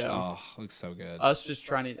revenge. Yeah. Oh, looks so good. Us just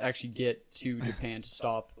trying to actually get to Japan to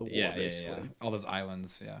stop the war, yeah. basically. All those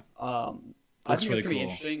islands. Yeah. I Looks think it's really gonna be cool.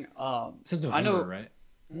 interesting. It says November, I know.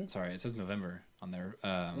 right? Sorry, it says November on there.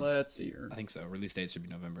 Let's see here. I think so. Release date should be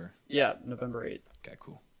November. Yeah, November 8th. Okay,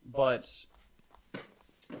 cool. But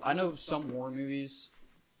I know some war movies,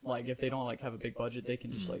 like if they don't like have a big budget, they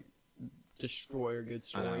can just like destroy a good I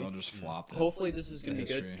story. know. They'll just flop it. Hopefully, this is gonna The be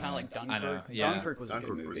good. history, Kind of like yeah. Dunkirk. I know, yeah. Dunkirk was a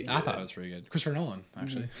Dunkirk good was movie. I thought it was pretty good. Christopher Nolan,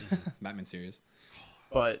 actually. Batman series.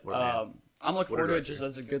 But What a man. I'm looking What a forward to it director. just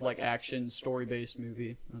as a good like action story based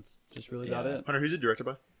movie. That's just really about Yeah. it. Hunter, who's it directed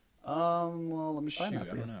by? Well, let me Shoot, find I that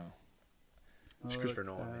for don't you. know. It's Christopher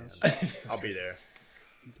Nolan, man. Cast. I'll be there.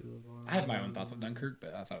 I have my own thoughts about Dunkirk,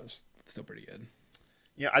 but I thought it was still pretty good.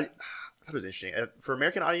 Yeah, I thought it was interesting. For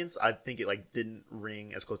American audience, I think it like didn't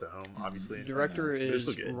ring as close to home. Obviously, Director But it was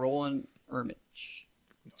is still good. Roland Emmerich.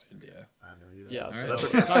 Yeah. I have no idea. Yeah, All so right. That's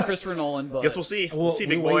okay. it's not Christopher Nolan, but Guess we'll see. We'll see,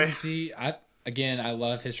 big wait boy. and see. I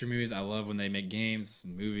love history movies. I love when they make games,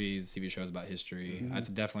 movies, TV shows about history. That's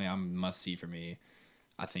definitely a must see for me.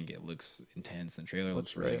 I think it looks intense. The trailer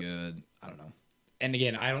looks really great. good. I don't know. And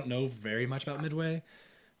again, I don't know very much about Midway.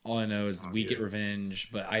 All I know is we get either. revenge,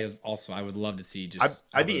 but I would love to see just.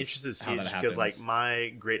 I'd be how interested to see how it that just because like happens. my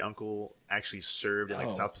great uncle actually served in like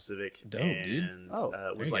Oh, South Pacific dope, and dude. Oh,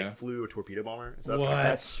 there was you like go. flew a torpedo bomber. So that's What? kinda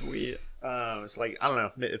that's sweet. It's like I don't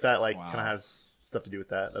know if that like Wow. kind of has stuff to do with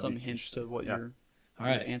that. That'd Some be hints to what Yeah. your All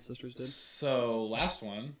right. ancestors did. So last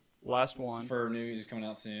one Last one. for news coming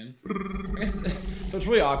out soon. I guess, so it's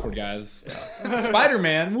really awkward, guys.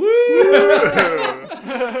 Spider-Man, woo!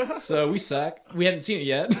 So we suck. We haven't seen it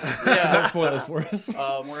yet. So don't spoil it for us.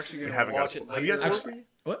 We're actually We gonna haven't got watch it. it. Have you guys later. spoiled for you?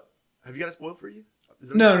 What? Have you got it spoiled for you?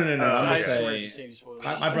 Is it No. okay? I'm I just swear saying. you say any spoilers.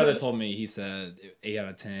 My brother told me, he said 8 out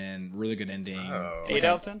of 10, really good ending. Oh. 8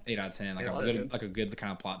 out of 10? 8 out of 10, like Yeah, a that's good, good. like a good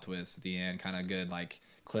kind of plot twist at the end, kind of good like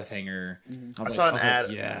cliffhanger. I saw an ad.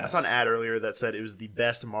 yes. I saw an ad earlier that said it was the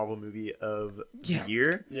best Marvel movie of Yeah. the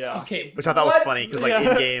year, Yeah. Okay, which I thought was what? funny because like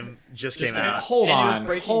Yeah. Endgame just came came out. out. Hold And it was on,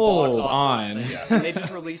 breaking hold box office on. things. And they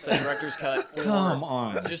just released the director's cut. For, Come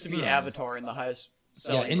on. Just to be Avatar in the highest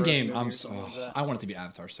Sally in Gross game, movie or I'm something like that. I want it to be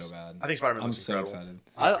Avatar so bad. I think Spider-Man I'm looks so incredible.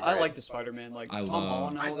 excited. I like the Spider-Man, like I Tom love-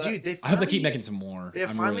 Holland and all that. Dude, I hope they keep making some more. They have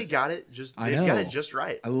I'm finally really- got it. Just I they've got know. it just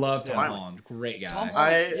right. I love Tom Finally. Holland. Great guy. Tom Holland,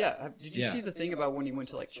 I- yeah. Did you Yeah. see the thing about when he went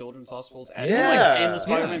to like children's hospitals and Yeah. like in the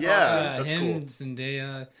Spider-Man Yeah. costume? That's him, cool.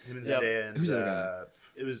 Zendaya. Him and Yep. Zendaya and Who's the other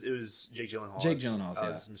it was Jake Gyllenhaal. Jake as- Gyllenhaal, yeah.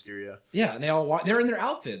 as Mysterio. Yeah, and they're in their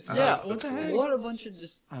outfits. I'm Yeah, like, what the heck? what a bunch of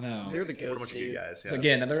just. I know. They're the What a bunch goats, of good dude. guys. So Yeah.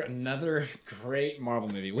 again, another great Marvel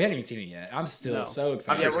movie. We haven't even seen it yet. I'm still No. so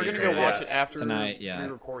excited. Yeah, I've we're seen gonna it, go yeah. watch it after Tonight, yeah.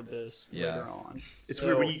 we record this Yeah. later on. It's So-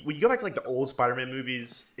 weird when you go back to like the old Spider-Man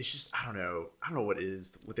movies. It's just I don't know what it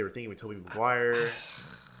is. What they were thinking with Tobey Maguire.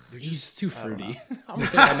 He's too I don't fruity. I'm gonna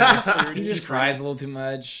say that now. Fruity. He just cries a little too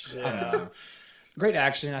much. I Yeah. don't know. Great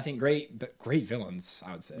action. I think great villains.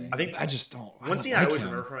 I would say. I think I just don't. One don't scene I like always him.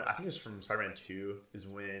 remember from it, I think it was from Spider-Man 2, is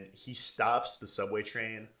when he stops the subway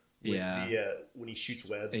train with Yeah. when he shoots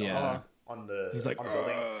webs Yeah. on the He's like, on the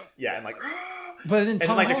buildings. Yeah, and like But then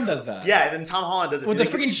Tom like Holland does that. Yeah, and then Tom Holland does it With They- the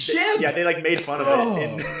freaking they- ship? Yeah, they like made fun of Oh. it.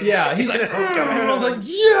 In, Yeah, he's like, in Homecoming. and I was like,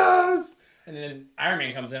 yes. And then Iron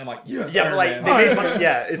Man comes in. I'm like, yes. Yeah, Iron but like Man. they made fun of,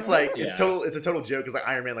 yeah, it's like Yeah. it's a total joke because like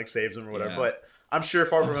Iron Man like saves him or whatever. Yeah. But I'm sure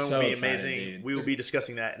Far From I'm Home so will be excited, amazing. dude. We will be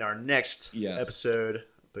discussing that in our next Yes. episode.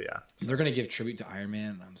 But yeah, They're gonna give tribute to Iron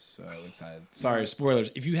Man. I'm so excited. Sorry,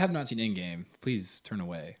 spoilers. If you have not seen Endgame, please turn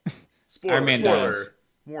away. spoiler, Man spoiler dies.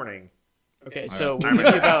 warning. Okay, so right. we'll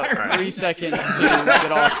give you about All right. 3 seconds to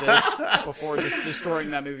get off this before just destroying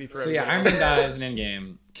that movie for So yeah, Iron everybody. Man dies in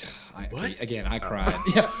Endgame. What? Again, I cried.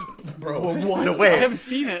 Yeah, bro. What? No way. I haven't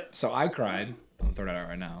seen it. So I cried. I'm throwing it out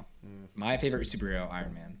right now. My favorite superhero,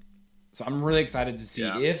 Iron Man. So I'm really excited to see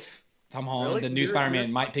Yeah. if Tom Holland, Really? the new You're- Spider-Man,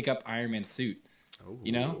 you're- might pick up Iron Man's suit. Ooh,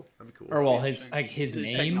 You know? that'd be cool. Or well, Interesting. his His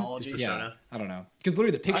name. technology. His Yeah, persona. I don't know. Because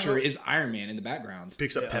literally the picture hope- is Iron Man in the background.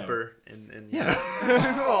 Picks up Yeah. temper and Yeah.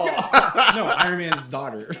 oh, No, Iron Man's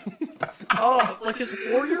daughter. oh, like his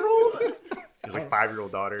 4-year-old? his like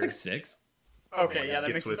 5-year-old daughter. It's like 6. Okay, yeah, that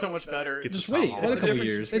Gets makes with- it so much better. gets Just with Tom wait. Holland. Wait a What's the couple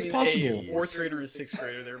difference years. It's between possible. A 4th grader and a 6th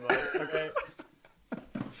grader there, bud. Okay.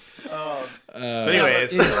 So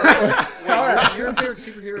anyways, Wait, your favorite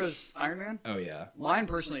superhero is Iron Man? Oh yeah. Mine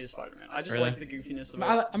personally is Spider-Man. I just Really? like the goofiness of it.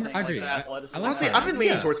 I think, agree. Like, the athleticism. honestly, Yeah. I've been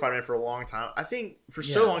leaning Yeah. towards Spider-Man for a long time. I think for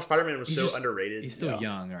so Yeah. long Spider-Man was He's so just- underrated. He's still Yeah.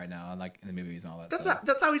 young right now, like in the movies and all that. That's stuff. not,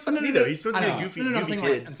 that's how he's supposed to be though. He's supposed to be I a know. goofy, No, I'm goofy saying kid.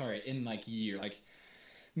 like, I'm sorry, in like year, like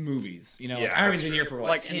movies. You know, Yeah, like Iron Man's that's been here true. for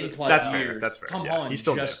Like, 10 in the- plus That's fair, years. that's fair, Tom yeah. Holland He's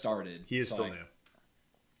still just new. started. He is so, still like, new.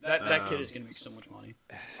 That kid is gonna make so much money.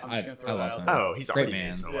 I'm just gonna I throw that love out him. there. Oh, he's Great already man.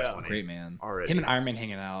 made so Yeah. much money. Great man. Already. Him and Iron Man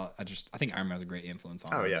hanging out. I think Iron Man was a great influence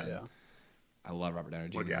on Oh, him. yeah. and Yeah. I love Robert Downey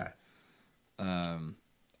Jr. What guy?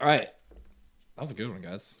 All right. That was a good one,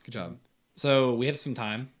 guys. Good job. So we have some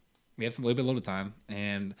time. We have a little bit of time.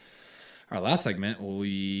 And our last segment,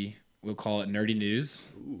 we'll call it Nerdy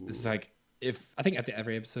News. This is like, I think at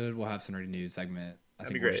every episode, we'll have some Nerdy News segment. I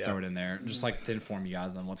That'd think be we'll great, just yeah. throw it in there. Just like to inform you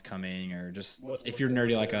guys on what's coming or just What's if you're looking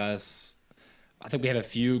nerdy forward like to. us. I think we have a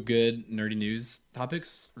few good nerdy news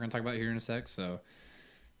topics we're going to talk about here in a sec. So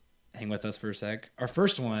hang with us for a sec. Our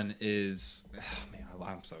first one is, man,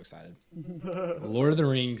 I'm so excited. Lord of the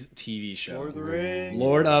Rings TV show. Lord of the Rings.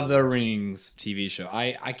 Lord of the Rings TV show.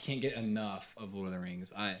 I can't get enough of Lord of the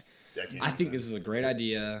Rings. Yeah, I think this is a great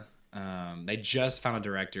idea. They just found a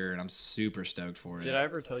director, and I'm super stoked for it. Did I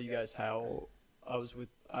ever tell you guys how I was with?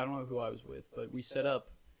 I don't know who I was with, but we set up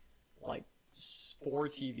like 4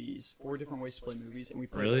 TVs, 4 different ways to play movies, and we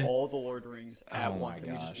played Really? all the Lord of the Rings at Oh my once,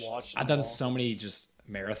 and we gosh! just watched. I've them done all. so many just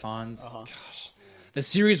marathons. Uh-huh. Gosh, the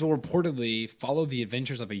series will reportedly follow the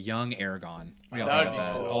adventures of a young Aragon. What do y'all That'd think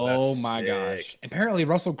about be that? cool. Oh That's my sick. gosh! Apparently,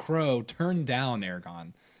 Russell Crowe turned down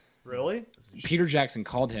Aragon. Really? Peter Jackson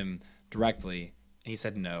called him directly, and he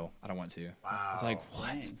said, "No, I don't want to." Wow. It's like, what?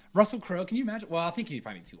 Dang. Russell Crowe? Can you imagine? Well, I think he'd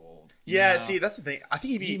probably be too old. Yeah, No. see, that's the thing. I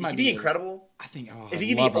think He he'd might be be- incredible. I think. Oh, If I he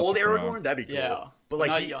could love be old Russell Crowe. Aragorn, that'd be cool. Yeah, But like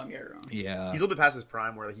not he- young Aragorn. Yeah. he's a little bit past his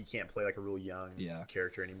prime where like he can't play like a real young Yeah.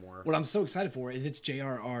 character anymore. What I'm so excited for is it's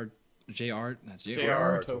J.R.R. That's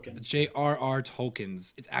J.R.R. Tolkien. J.R.R.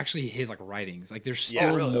 Tolkien's. It's actually his like writings. Like there's Yeah,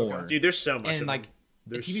 still really? more. Okay. Dude, there's so much. And of like them.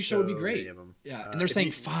 the There's TV show would be so great. many of them. Yeah, and they're if saying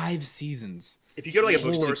you- 5 seasons. If you go to like a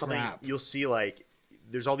Holy bookstore or something, crap. you'll see like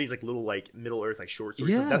there's all these like little like Middle Earth like short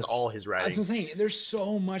stories. That's all his writing. That's what I'm saying. There's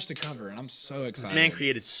so much to cover, and I'm so This excited. man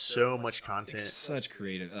created so much content. It's such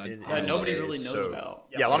creative. in- That in nobody ways, really knows so- about.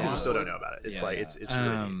 Yeah, a lot of Yeah. people still don't know about it. It's like it's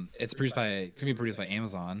really it's produced by it's gonna be produced by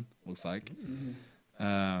Amazon. Looks like.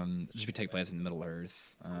 Just be take place in the Middle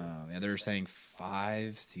Earth. Yeah, they're saying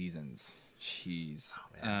 5 seasons. Jeez.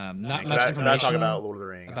 Not Could much I talk information about Lord of the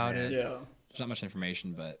Rings about man. it. Yeah. There's not much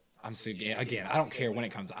information, but I'm so again. I don't care when it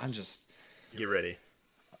comes. I'm just. Get ready.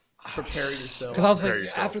 prepare yourself. Because I was Prepare like,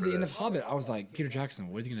 yourself after for the end this. of Hobbit, I was like, Peter Jackson,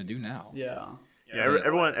 what is he gonna do now? Yeah. Yeah,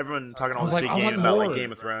 everyone talking all was this like, big I game want about like more.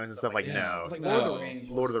 Game of Thrones and stuff. Like, Yeah. no, Like, Lord of no. the Rings.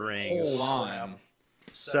 Lord of the was Rings. Hold on.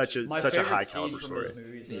 such a My such a favorite high scene caliber from story. those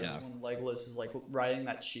movies Yeah. is when Legolas is like riding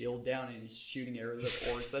that shield down and he's shooting arrows at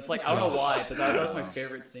orcs. That's like I don't know why, but that was my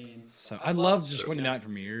favorite scene. So I loved just going to night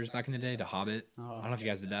premieres back in the day to Hobbit. Oh. I don't know if you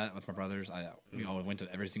guys did that with my brothers. We all went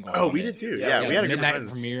to every single. Oh, we Hobbit. did too. Yeah, Yeah, yeah, we had a good midnight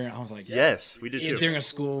friends. premiere. And I was like, Yes, we did too. during a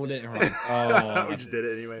school day. And we're like, oh, we just did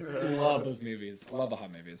it anyway. I love those movies. I love the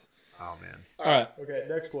Hobbit movies. Oh man. All right, Okay,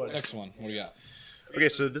 next one. next one. What do you got? Okay,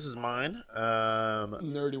 so this is mine.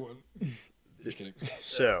 Nerdy one. Just kidding.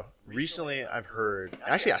 So recently, I've heard.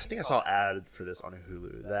 Actually, I think I saw an ad for this on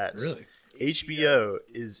Hulu that Really? HBO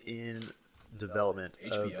is in development.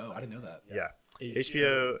 HBO? I didn't know that. Yeah,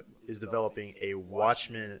 HBO is developing a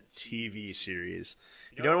Watchmen TV series.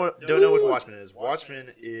 You don't know what Watchmen is?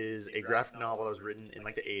 Watchmen is a graphic novel that was written in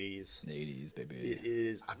like the 80s. The 80s, baby. It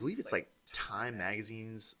is, I believe it's like Time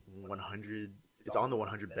Magazine's 100. It's on the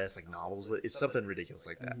 100 best like novels list. It's something ridiculous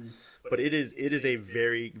like that. But it is a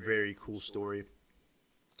very very cool story.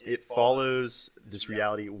 It follows this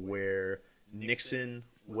reality where Nixon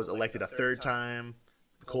was elected a third time.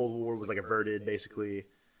 The Cold War was like averted basically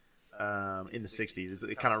in the 60s.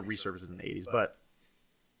 It kind of resurfaces in the 80s, but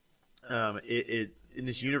it in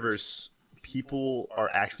this universe, people are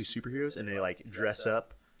actually superheroes and they like dress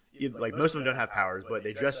up. Like most of them don't have powers, but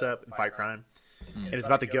they dress up and fight crime. And it's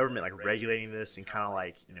about the government like regulating this and kind of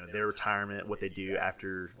like their retirement, what they do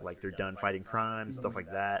after like they're done fighting crime and stuff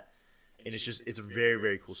like that. And it's a very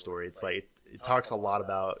very cool story. It's like it talks a lot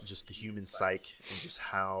about just the human psyche and just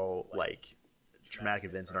how like traumatic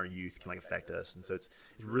events in our youth can like affect us. And so it's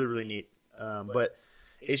really really neat. But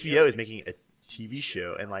HBO is making a TV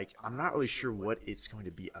show, and like I'm not really sure what it's going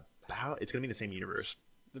to be about. It's going to be in the same universe.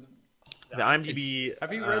 The IMDb.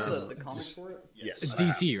 Have you read the comics for it? Yes. It's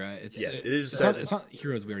DC, right? Yes, it is. It's not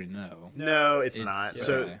heroes we already know. No, it's It's- not. yeah.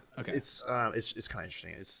 So Okay. it's kind of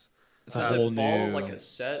interesting. It's It's a Does whole it follow new. like a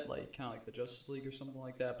set, like kind of like the Justice League or something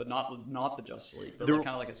like that, but not the Justice League, but The- like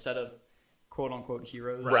kind of like a set of quote unquote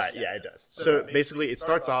heroes. right. Yeah, it does. So basically, it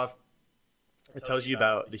starts off. It tells you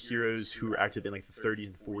about the heroes who were active in like the 30s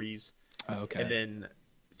and 40s, Oh, okay. and then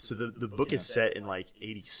so the book is set in like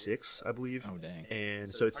 86, I believe. Oh, dang.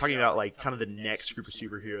 And so it's talking about like kind of the next group of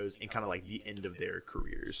superheroes and kind of like the end of their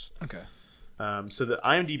careers. Okay. So the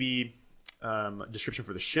IMDb description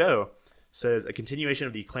for the show says a continuation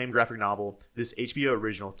of the acclaimed graphic novel. This HBO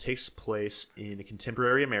original takes place in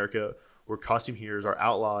contemporary America, where costume heroes are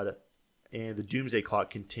outlawed, and the doomsday clock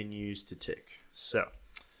continues to tick. So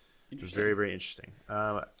it's very very interesting.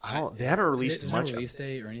 They haven't released There's much. no release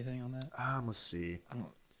date or anything on that. Let's see.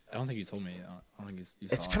 I don't think you told me. I don't think you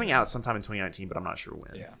It's saw coming it. out sometime in 2019, but I'm not sure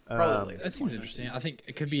when. Yeah. Probably. That seems interesting. I think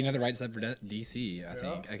it could be another right step for DC. I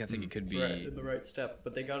think. I think it could be. Right, in the right step,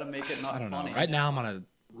 but they got to make it not I don't funny. know. Right now, I'm on a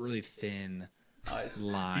really thin Eyes.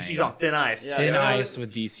 line. DC's on thin ice. Yeah. thin Yeah. ice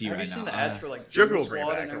with DC Have right you seen now. the ads for like Joker Doom will bring it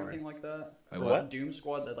Squad back, and don't everything like that? What? Doom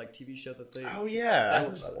Squad, that like TV show that they. Oh yeah. That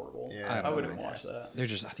looks horrible. Yeah. I wouldn't watch that. They're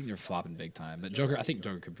just. I think they're flopping big time. But I think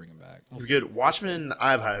Joker could bring him back. We'll It's see. good. Watchmen.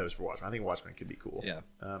 I have high hopes for Watchmen. I think Watchmen could be cool. Yeah.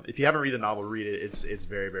 If you haven't read the novel, read it. It's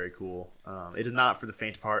very very cool. It is not for the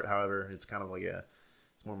faint of heart. However, it's kind of like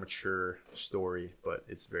it's more mature story, but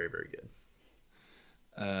it's very very good.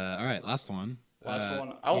 All right. Last one. Last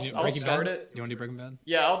one. I'll Breaking start Bad? it. You want to do Breaking Bad?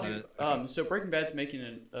 Yeah, I'll That do. is- okay. So Breaking Bad's making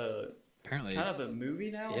Apparently. kind of a movie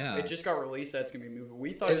now. Yeah. It just got released that it's gonna be a movie.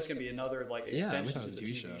 We thought it was gonna be another like Yeah, we extension thought to it the was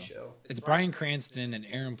a TV TV show. It's Bryan Cranston and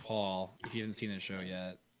Aaron Paul. If you haven't seen the show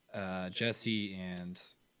yet, Jesse and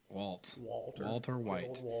Walter White. Good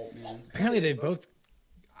old Walt, man. Apparently, they both,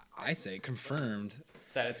 I say, confirmed.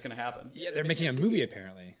 That it's gonna happen. Yeah, they're making a movie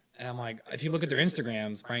apparently. And I'm like, if you look at their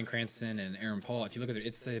Instagrams, Bryan Cranston and Aaron Paul, if you look at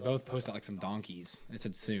they both post about like some donkeys. It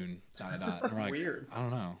said soon. ... And we're like, Weird. I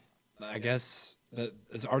don't know. I guess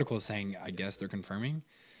this article is saying. I guess they're confirming.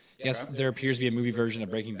 Yes, there appears to be a movie version of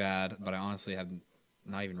Breaking Bad, but I honestly have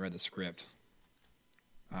not even read the script.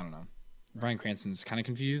 I don't know. Bryan Cranston's kind of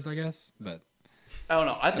confused, I guess, but I don't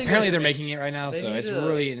know. I think apparently they're making it right now, they so need it's to-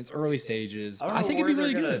 really in its early stages. I don't I know think it'd where be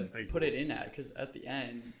really they're good. gonna put it in at because at the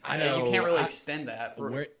end, I you know, can't really extend that for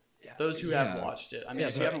Where, those who yeah. have watched it. I mean, Yeah,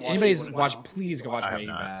 if so you haven't watched anybody it, who's you watched, wouldn't please go watch I have Breaking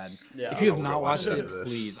not. Bad. Yeah. If you have I'll not go watched watch it, this.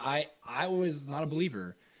 please. I was not a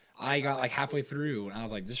believer. I got like halfway through and I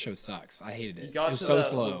was like, this show sucks. I hated know. it. You It got was to so the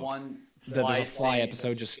slow. one There's a fly scene,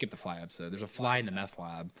 episode. Just skip the fly episode. There's a fly in the meth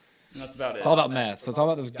lab. and that's about it. It's all about meth. So it's all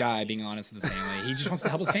about this guy being honest with his family. He just wants to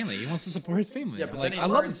help his family. He wants to support his family. Yeah, but like then he I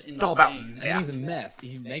love turns this. insane. It's all about And then he's in meth.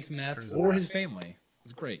 He makes meth for his family.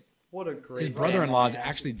 It's great. What a great. His brother-in-law is family.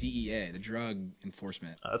 actually DEA, the Drug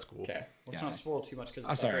Enforcement. That's cool. Okay, let's Yeah. not spoil too much because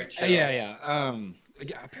I'm it's a sorry. great show. Yeah.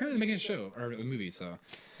 Apparently they're making a show or a movie, so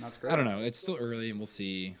That's great. I don't know. It's still early, and we'll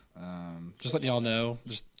see. Just letting y'all know,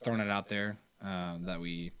 just throwing it out there that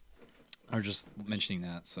we are just mentioning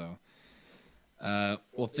that. So,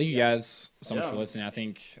 well, thank you guys so much for listening. I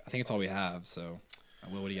think it's all we have. So,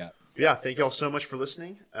 Will, what do you got? Yeah, thank you all so much for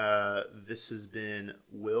listening. This has been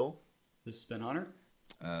Will. This has been Hunter.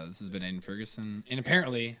 This has been Aiden Ferguson, and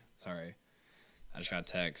apparently, sorry, I just got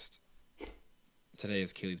a text. Today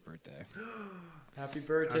is Kaylee's birthday. Happy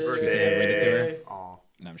birthday. Happy birthday. You say happy birthday to her? Aw.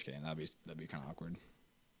 No, I'm just kidding. That'd be kind of awkward.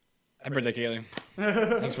 Happy birthday,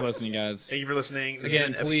 Kaylee. Thanks for listening, guys. Thank you for listening. This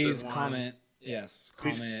Again, has been please episode 1. comment. Yes,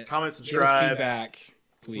 Please comment. comment, Give us subscribe. feedback.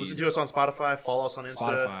 Please. Listen to us on Spotify. Follow us on Insta.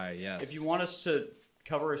 Spotify. Yes. If you want us to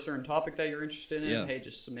cover a certain topic that you're interested in, Yeah. hey,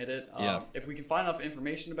 just submit it. Yeah. If we can find enough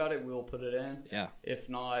information about it, we'll put it in. Yeah. If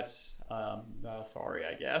not, sorry,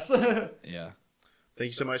 I guess. Yeah. Thank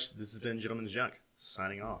you so much. This has been Gentleman's Junk,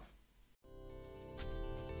 signing off.